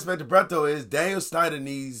same aspect of Brett, though, is Daniel Snyder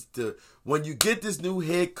needs to, when you get this new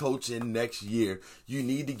head coach in next year, you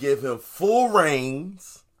need to give him full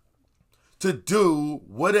reins to do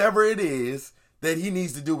whatever it is that he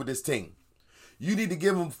needs to do with this team. You need to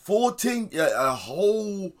give him full team,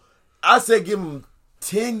 I say give him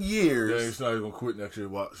 10 years. Daniel Snyder going to quit next year,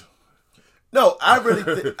 watch. No, I really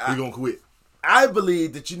think. He's going to quit. I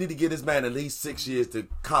believe that you need to give this man at least 6 years to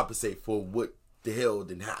compensate for what the hell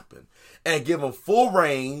didn't happen. And give him full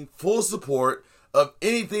reign, full support of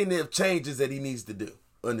anything that changes that he needs to do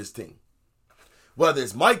on this team. Whether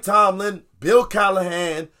it's Mike Tomlin, Bill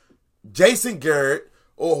Callahan, Jason Garrett,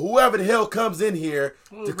 or whoever the hell comes in here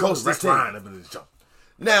to coach this team.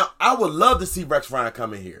 Now, I would love to see Rex Ryan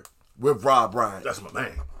come in here with Rob Ryan. That's my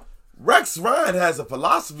man. Rex Ryan has a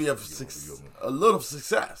philosophy of a little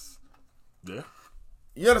success. Yeah.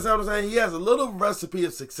 You understand what I'm saying? He has a little recipe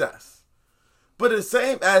of success. But the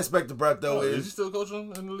same aspect of Brett, though, is he still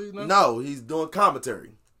coaching in the league now? No, he's doing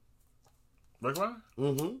commentary. Rex Ryan?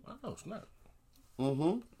 Mm-hmm. Oh, snap.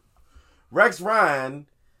 Mm-hmm. Rex Ryan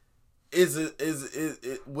is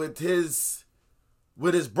with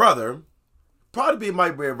his brother, probably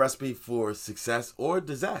might be a recipe for success or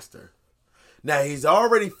disaster. Now, he's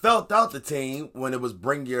already felt out the team when it was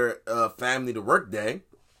bring your family to work day.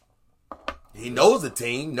 He knows the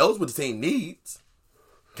team, knows what the team needs.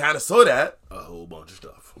 Kind of saw that. A whole bunch of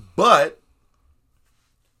stuff. But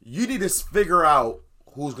you need to figure out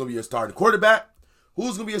who's going to be your starting quarterback,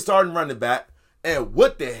 who's going to be your starting running back, and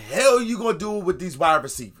what the hell you going to do with these wide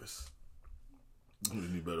receivers. You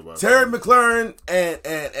need better wide Terry receivers. McLaurin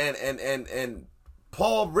and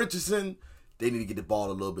Paul Richardson, they need to get the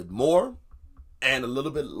ball a little bit more and a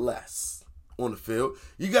little bit less on the field.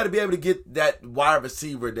 You got to be able to get that wide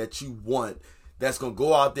receiver that you want that's going to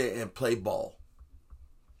go out there and play ball.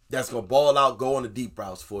 That's going to ball out, go on the deep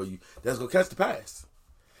routes for you. That's going to catch the pass.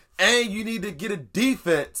 And you need to get a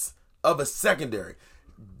defense of a secondary.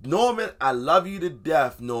 Norman, I love you to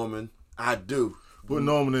death, Norman. I do. Put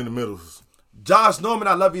Norman in the middle. Josh Norman,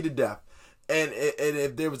 I love you to death. And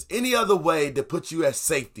if there was any other way to put you at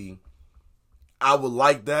safety, I would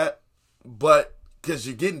like that. But because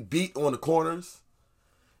you're getting beat on the corners,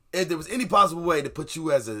 if there was any possible way to put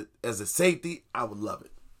you as a safety, I would love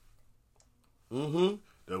it. Mm-hmm.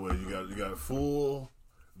 That way you got a full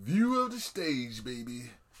view of the stage, baby.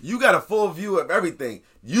 You got a full view of everything.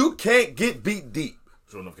 You can't get beat deep.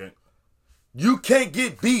 Sure enough, can't. You can't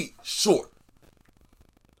get beat short.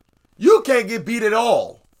 You can't get beat at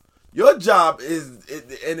all. Your job is,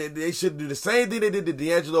 and they should do the same thing they did to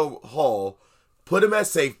D'Angelo Hall, put him at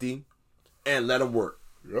safety and let him work.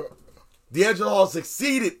 Yep. D'Angelo Hall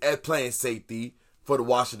succeeded at playing safety for the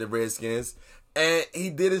Washington Redskins, and he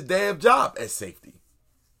did his damn job at safety.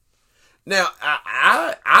 Now,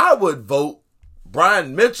 I would vote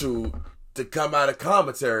Brian Mitchell to come out of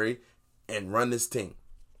commentary and run this team.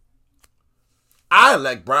 I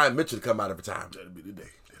elect Brian Mitchell to come out of retirement. That'll be the day.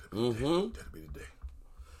 Mm-hmm. That'll be the day.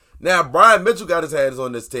 Now, Brian Mitchell got his hands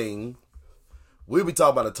on this team. We'll be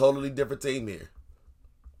talking about a totally different team here.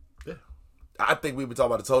 Yeah. I think we'll be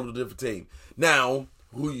talking about a totally different team. Now,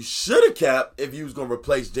 who you should have kept if you was going to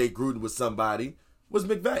replace Jay Gruden with somebody was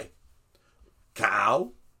McVay.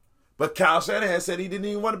 Kyle. But Kyle Shanahan said he didn't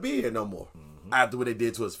even want to be here no more after what they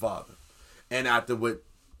did to his father. And after what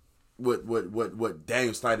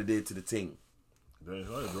Daniel Snyder did to the team. Daniel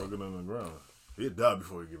Snyder broke it on the ground. He'd die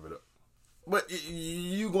before he give it up. But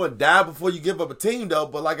you going to die before you give up a team, though.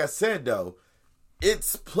 But like I said, though,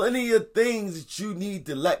 it's plenty of things that you need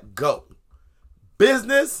to let go.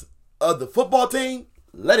 Business of the football team,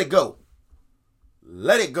 let it go.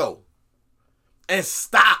 Let it go. And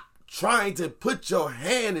stop trying to put your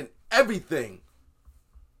hand in everything.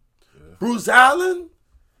 Yeah. Bruce Allen,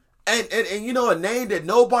 and you know a name that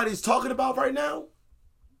nobody's talking about right now?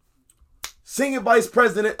 Senior Vice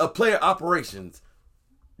President of Player Operations,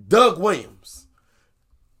 Doug Williams.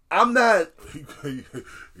 I'm not. He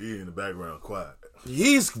in the background quiet.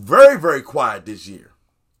 He's very, very quiet this year.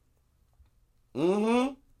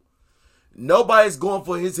 Nobody's going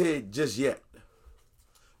for his head just yet.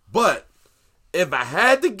 But if I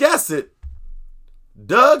had to guess it,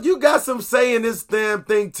 Doug, you got some say in this damn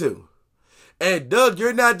thing too. And Doug,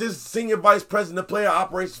 you're not just senior vice president of player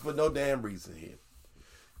operations for no damn reason here.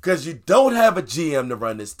 Because you don't have a GM to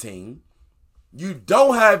run this team. You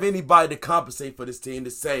don't have anybody to compensate for this team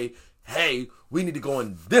to say, hey, we need to go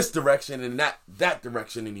in this direction and not that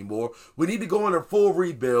direction anymore. We need to go in a full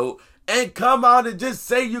rebuild and come out and just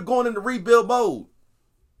say you're going into rebuild mode.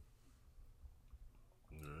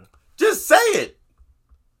 Yeah. Just say it.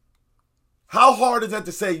 How hard is that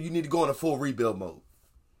to say you need to go in a full rebuild mode?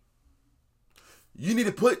 You need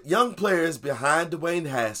to put young players behind Dwayne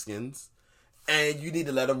Haskins and you need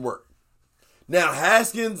to let them work. Now,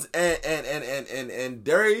 Haskins and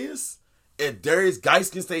Darius, if Darius Geis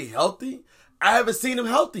can stay healthy, I haven't seen him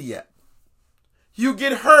healthy yet. You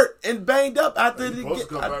get hurt and banged up after He's supposed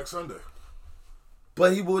to come back Sunday.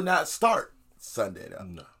 But he will not start Sunday, though.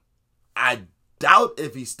 No. I doubt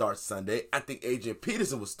if he starts Sunday. I think Adrian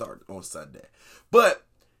Peterson will start on Sunday. But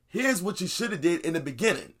here's what you should have did in the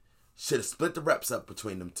beginning. Should have split the reps up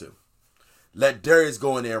between them two. Let Darius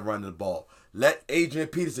go in there and run the ball. Let Adrian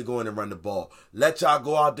Peterson go in and run the ball. Let y'all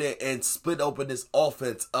go out there and split open this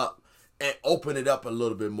offense up and open it up a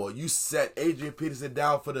little bit more. You set Adrian Peterson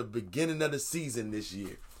down for the beginning of the season this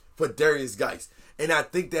year for Darius Geis. And I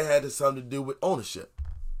think that had something to do with ownership.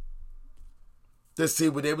 To see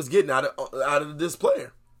what they was getting out of this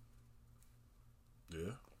player.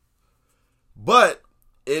 Yeah. But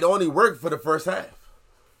it only worked for the first half.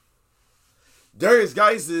 Darius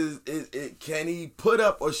Geis can he put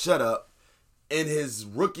up or shut up in his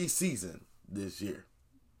rookie season this year?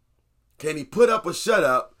 Can he put up or shut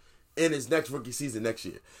up in his next rookie season next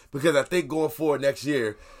year? Because I think going forward next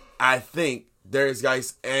year, I think Darius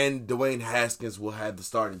Geis and Dwayne Haskins will have the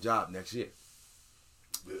starting job next year.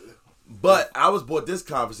 But I was brought this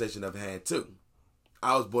conversation up hand too.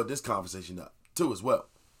 I was brought this conversation up too as well.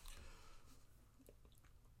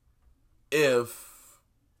 If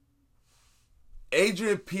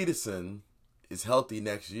Adrian Peterson is healthy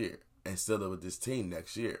next year and still with this team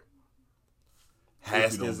next year,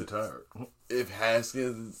 Haskins retired. If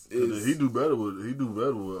Haskins is, he do better with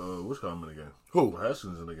what's coming in the game? Who?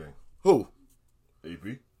 Haskins in the game? Who?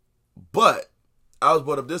 AP. But I was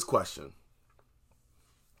brought up this question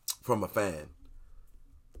from a fan,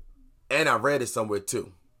 and I read it somewhere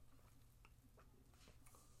too.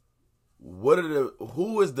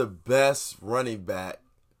 Who is the best running back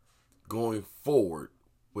going forward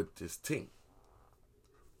with this team?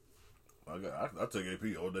 I take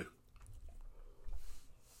AP all day.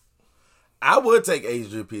 I would take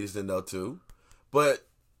Adrian Peterson though too, but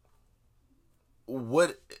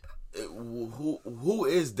who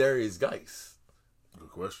is Darius Geis?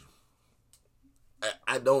 Good question.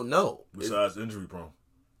 I don't know. Besides injury prone,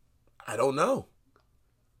 I don't know.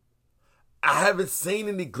 I haven't seen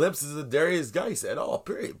any glimpses of Darius Geis at all.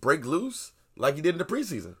 Period. Break loose like he did in the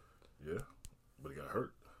preseason. Yeah, but he got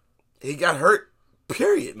hurt. He got hurt.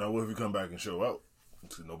 Period. Now what if he come back and show out?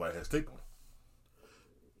 Nobody has tape on him.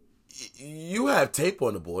 You have tape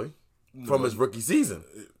on the boy from his rookie season.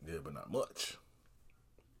 Yeah, but not much.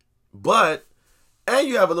 And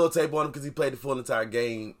you have a little tape on him because he played the full entire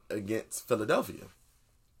game against Philadelphia.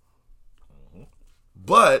 Mm-hmm.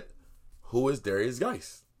 But who is Darius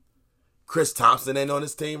Geis? Chris Thompson ain't on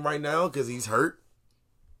his team right now because he's hurt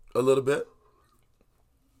a little bit.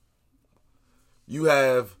 You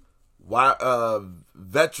have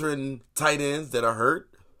veteran tight ends that are hurt.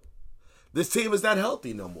 This team is not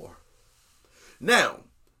healthy no more. Now,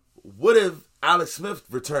 what if Alex Smith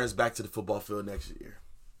returns back to the football field next year?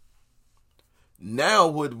 Now,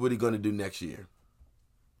 what are you going to do next year?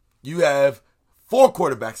 You have 4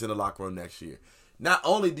 quarterbacks in the locker room next year. Not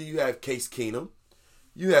only do you have Case Keenum,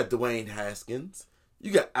 you have Dwayne Haskins,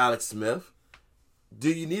 you got Alex Smith. Do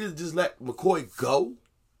you need to just let McCoy go?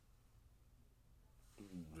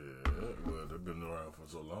 Yeah, well, they've been around for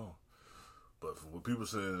so long. But for what people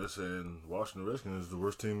saying, they're saying Washington Redskins is the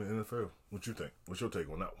worst team in the NFL. What you think? What's your take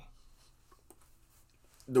on that one?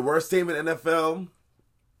 The worst team in the NFL?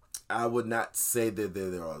 I would not say that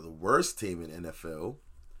they are the worst team in NFL,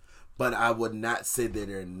 but I would not say that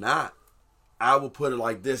they're not. I would put it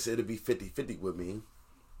like this. It'll be 50-50 with me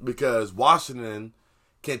because Washington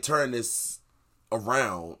can turn this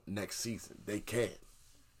around next season. They can.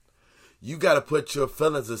 You got to put your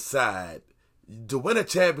feelings aside. To win a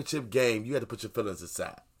championship game, you got to put your feelings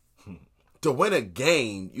aside. To win a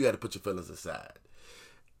game, you got to put your feelings aside.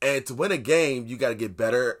 And to win a game, you got to get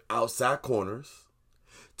better outside corners.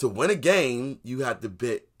 To win a game, you have to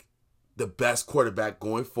pick the best quarterback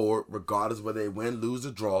going forward, regardless whether they win, lose,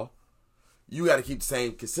 or draw. You got to keep the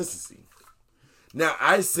same consistency. Now,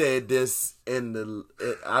 I said this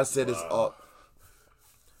all.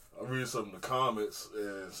 I read some in the comments,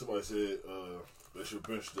 and somebody said they should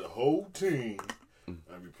bench the whole team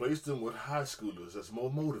and replace them with high schoolers that's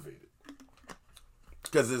more motivated.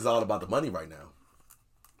 Because it's all about the money right now.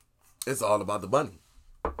 It's all about the money.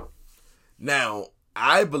 Now,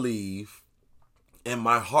 I believe in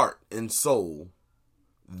my heart and soul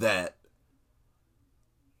that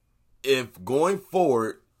if going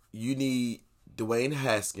forward you need Dwayne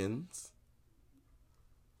Haskins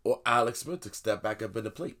or Alex Smith to step back up in the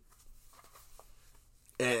plate.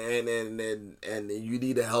 And you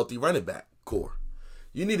need a healthy running back core.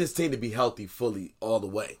 You need this team to be healthy fully all the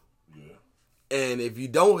way. Yeah. And if you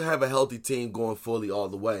don't have a healthy team going fully all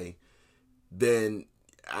the way, then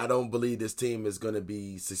I don't believe this team is going to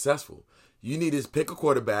be successful. You need to pick a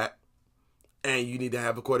quarterback, and you need to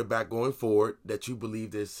have a quarterback going forward that you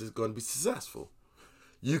believe this is going to be successful.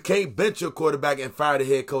 You can't bench your quarterback and fire the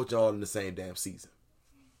head coach all in the same damn season.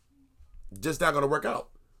 Just not going to work out.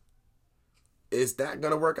 It's not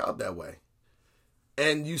going to work out that way.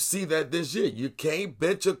 And you see that this year. You can't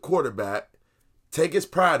bench a quarterback, take his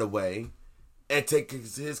pride away, and take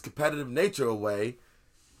his competitive nature away,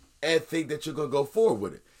 and think that you're going to go forward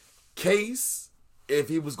with it. Case, if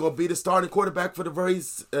he was going to be the starting quarterback for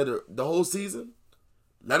the whole season,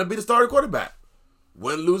 let him be the starting quarterback.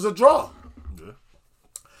 Win, lose, or draw. Yeah.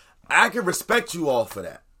 I can respect you all for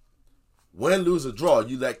that. Win, lose, or draw,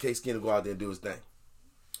 you let Case Keenum go out there and do his thing.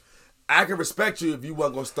 I can respect you if you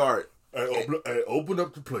weren't going to start. Open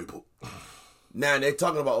up the playbook. Now, they're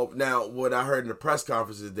talking about, what I heard in the press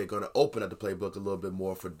conference is they're going to open up the playbook a little bit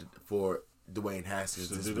more for Dwayne Haskins.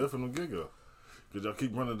 They did that from the get-go. Because y'all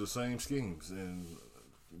keep running the same schemes. And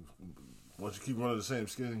once you keep running the same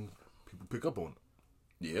scheme, people pick up on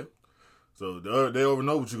it. Yeah. So they already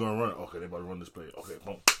know what you're going to run. Okay, they about to run this play. Okay,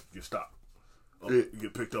 boom. Get stopped. You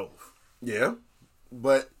get picked off. Yeah.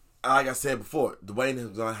 But like I said before, Dwayne is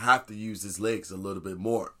going to have to use his legs a little bit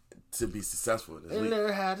more to be successful in this league.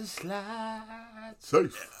 Learn how to slide.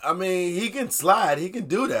 Safe. I mean, he can slide. He can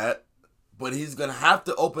do that. But he's going to have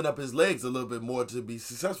to open up his legs a little bit more to be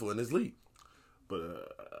successful in this league.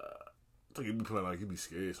 But I think he'd be playing like he'd be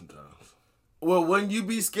scared sometimes. Well, wouldn't you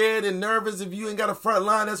be scared and nervous if you ain't got a front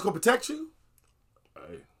line that's going to protect you?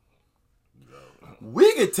 Hey.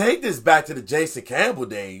 We could take this back to the Jason Campbell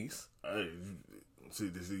days. Hey,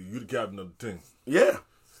 see, you the captain of the team. Yeah.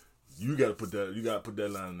 You got to put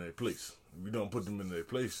that line in their place. If you don't put them in their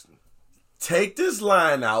place, take this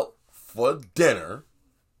line out for dinner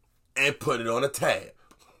and put it on a tab.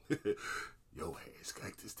 Yo, hands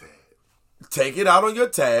got this tab. Take it out on your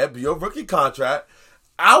tab, your rookie contract.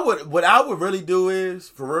 What I would really do is,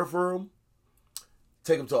 for real,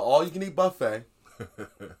 take him to an all-you-can-eat buffet.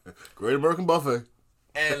 Great American Buffet.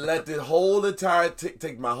 And let the whole entire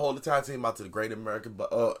take my whole entire team out to the Great American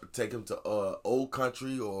take him to Old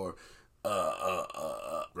Country or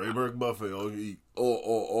Great American Buffet, all you eat.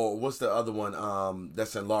 Or what's the other one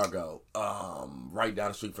that's in Largo? Right down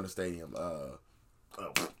the street from the stadium.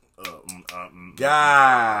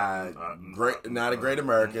 Not a Great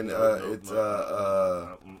American. It's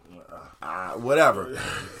whatever.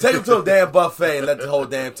 Take him to a damn buffet and let the whole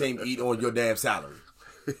damn team eat on your damn salary.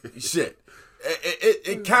 Shit.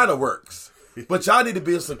 It kind of works. But y'all need to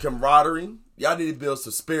build some camaraderie. Y'all need to build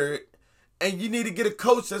some spirit. And you need to get a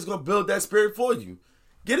coach that's going to build that spirit for you.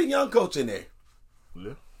 Get a young coach in there.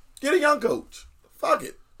 Yeah. Get a young coach. Fuck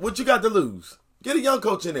it. What you got to lose? Get a young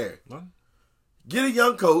coach in there. What? Get a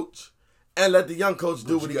young coach and let the young coach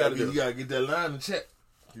do what he got to do. You got to get that line in check.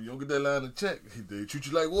 If you don't get that line in check, they treat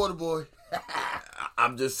you like water boy.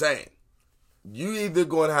 I'm just saying. You either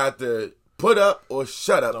going to have to put up or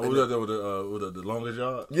shut up. With the longest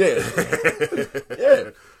yard? Yeah. Yeah.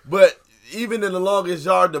 But even in the longest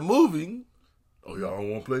yard, the movie. Oh, y'all don't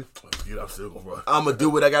want to play? Get I'm still going to run. I'm going to do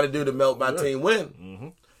what I got to do to make my team win. Mm-hmm.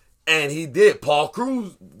 And he did. Paul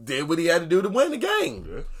Cruz did what he had to do to win the game.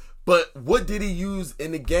 Yeah. But what did he use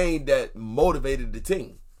in the game that motivated the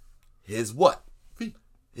team? His what? Feet.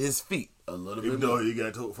 His feet. A little Even bit though more. he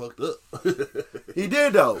got fucked up. He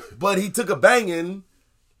did, though. But he took a banging,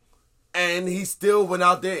 and he still went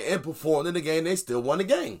out there and performed in the game. They still won the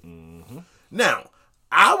game. Mm-hmm. Now,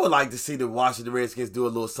 I would like to see the Washington Redskins do a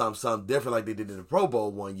little something different like they did in the Pro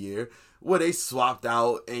Bowl one year, where they swapped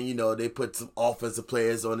out and, they put some offensive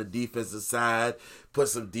players on the defensive side, put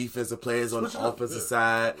some defensive players on the offensive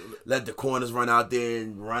side, let the corners run out there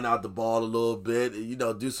and run out the ball a little bit,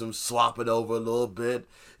 do some swapping over a little bit,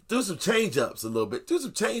 do some change-ups a little bit, do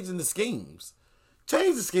some change in the schemes.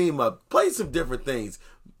 Change the scheme up, play some different things,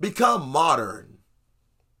 become modern.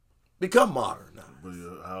 Become modern now. But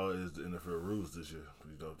how is the NFL rules this year?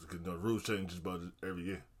 Because the rules change about every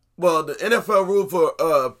year. Well, the NFL rule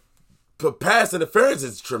for pass interference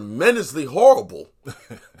is tremendously horrible.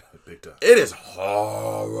 Big time. It is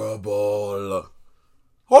horrible.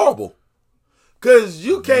 Horrible. Because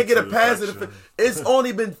you can't get a pass interference. It's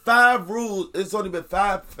only been 5 rules. It's only been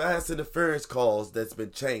 5 pass interference calls that's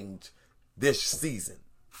been changed this season.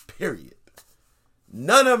 Period.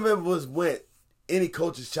 None of them went any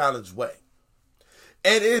coach's challenge way.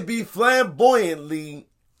 And it'd be flamboyantly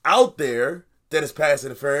out there that it's pass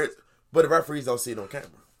interference, but the referees don't see it on camera.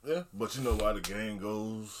 Yeah, but you know why the game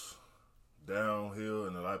goes downhill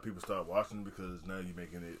and a lot of people start watching? Because now you're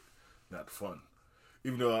making it not fun.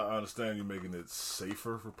 Even though I understand you're making it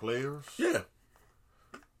safer for players. Yeah.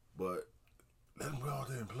 But let them go out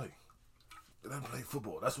there and play. Let them play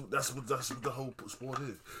football. That's what the whole sport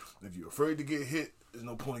is. If you're afraid to get hit, there's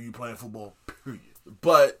no point in you playing football, period.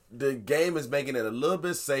 But the game is making it a little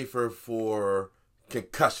bit safer for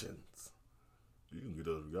concussions. You can get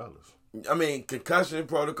those regardless. I mean, concussion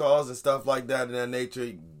protocols and stuff like that in that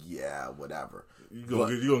nature, yeah, whatever. You're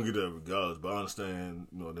gonna get that regardless, but I understand,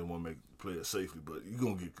 they want to make players safely, but you're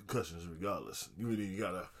gonna get concussions regardless. You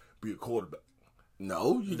gotta be a quarterback.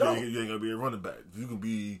 No, you don't. You ain't gonna be a running back. You can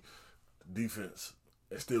be defense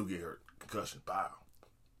and still get hurt. Concussion, pow.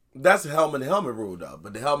 That's the helmet-helmet rule, though.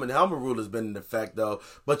 But the helmet-helmet rule has been in effect, though.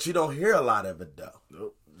 But you don't hear a lot of it, though.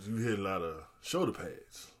 Nope. You hear a lot of shoulder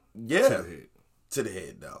pads. Yeah. To the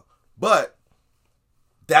head, though. But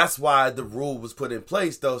that's why the rule was put in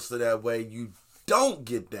place, though, so that way you don't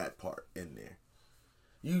get that part in there.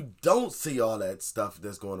 You don't see all that stuff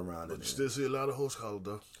that's going around But in there. You still see a lot of horse collar,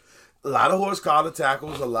 though. A lot of horse collar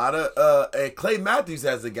tackles, a lot of... and Clay Matthews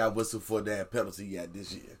hasn't got whistled for a damn penalty yet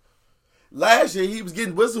this year. Last year, he was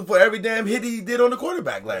getting whistled for every damn hit he did on the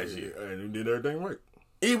quarterback last year. And he did everything right.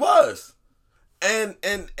 He was. And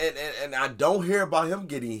I don't hear about him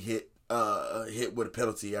getting hit with a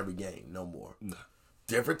penalty every game no more. No.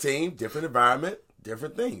 Different team, different environment,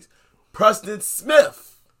 different things. Preston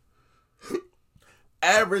Smith,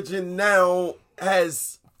 averaging now,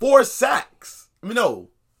 has 4 sacks.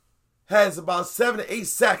 Has about 7 to 8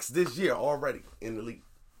 sacks this year already in the league.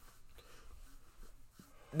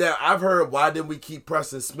 Now, I've heard, why didn't we keep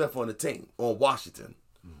Preston Smith on the team, on Washington?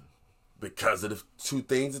 Because of the 2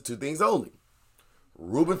 things and 2 things only.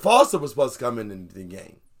 Reuben Foster was supposed to come in the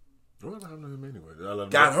game. What happened to him anyway?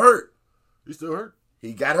 Got hurt. He still hurt?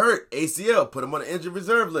 He got hurt. ACL, put him on the injured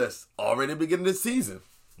reserve list already at the beginning of the season.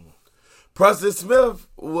 Preston Smith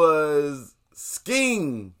was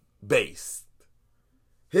scheme-based.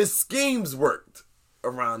 His schemes worked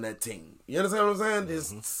around that team. You understand what I'm saying?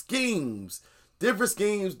 His schemes. Different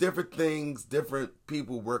schemes, different things, different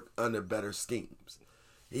people work under better schemes.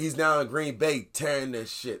 He's now in Green Bay tearing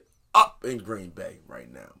this shit up in Green Bay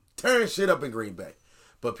right now. Tearing shit up in Green Bay.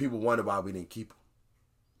 But people wonder why we didn't keep him.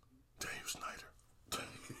 Daniel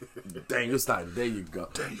Snyder. Daniel Snyder, there you go.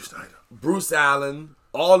 Daniel Snyder. Bruce Allen,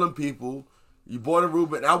 all them people. You bought a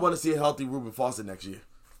Reuben. I want to see a healthy Reuben Foster next year.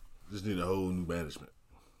 Just need a whole new management.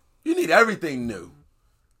 You need everything new.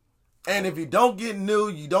 And if you don't get new,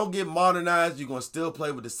 you don't get modernized, you're going to still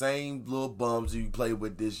play with the same little bums you played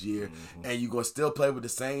with this year. Mm-hmm. And you're going to still play with the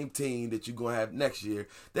same team that you're going to have next year.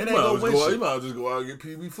 That ain't going to win shit. You might just go out and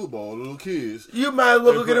get PB football, little kids. You might as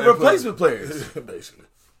well go get a replacement players. Basically.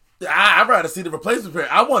 I'd rather see the replacement player.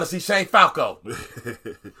 I want to see Shane Falco.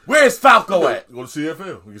 Where's Falco at? Go to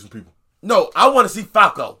CFL and get some people. No, I want to see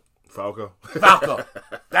Falco. Falco? Falco.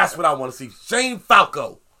 That's what I want to see. Shane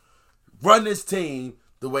Falco. Run this team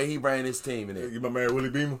the way he ran his team in it. You my man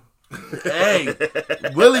Willie Beamer? Hey,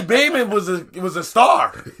 Willie Beeman was a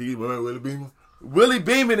star. You my man Willie Beamer? Willie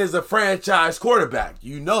Beeman is a franchise quarterback.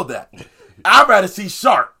 You know that. I'd rather see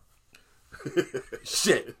Sharp.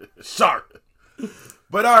 Shit, Sharp.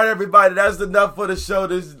 But all right, everybody, that's enough for the show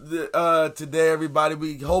today, everybody.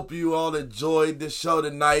 We hope you all enjoyed this show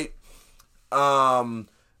tonight.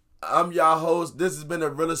 I'm your host. This has been a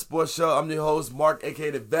Realest Sports Show. I'm your host, Mark,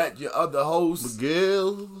 a.k.a. The Vet, your other host.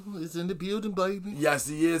 Miguel is in the building, baby. Yes,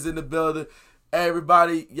 he is in the building. Hey,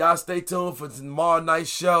 everybody, y'all stay tuned for tomorrow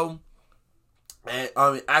night's show. And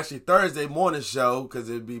actually Thursday morning show, because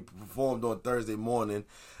it'll be performed on Thursday morning.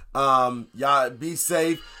 Y'all be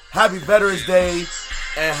safe. Happy Veterans Day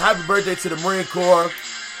and happy birthday to the Marine Corps.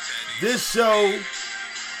 This show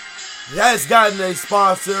has gotten a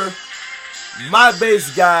sponsor. My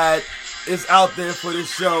Base Guide is out there for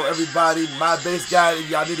this show, everybody. My Base Guide.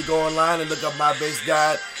 Y'all need to go online and look up My Base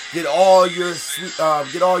Guide. Get all your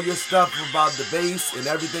stuff about the base and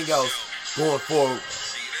everything else going forward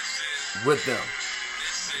with them.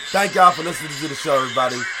 Thank y'all for listening to the show,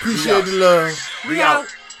 everybody. Appreciate the love. We out.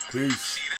 Peace.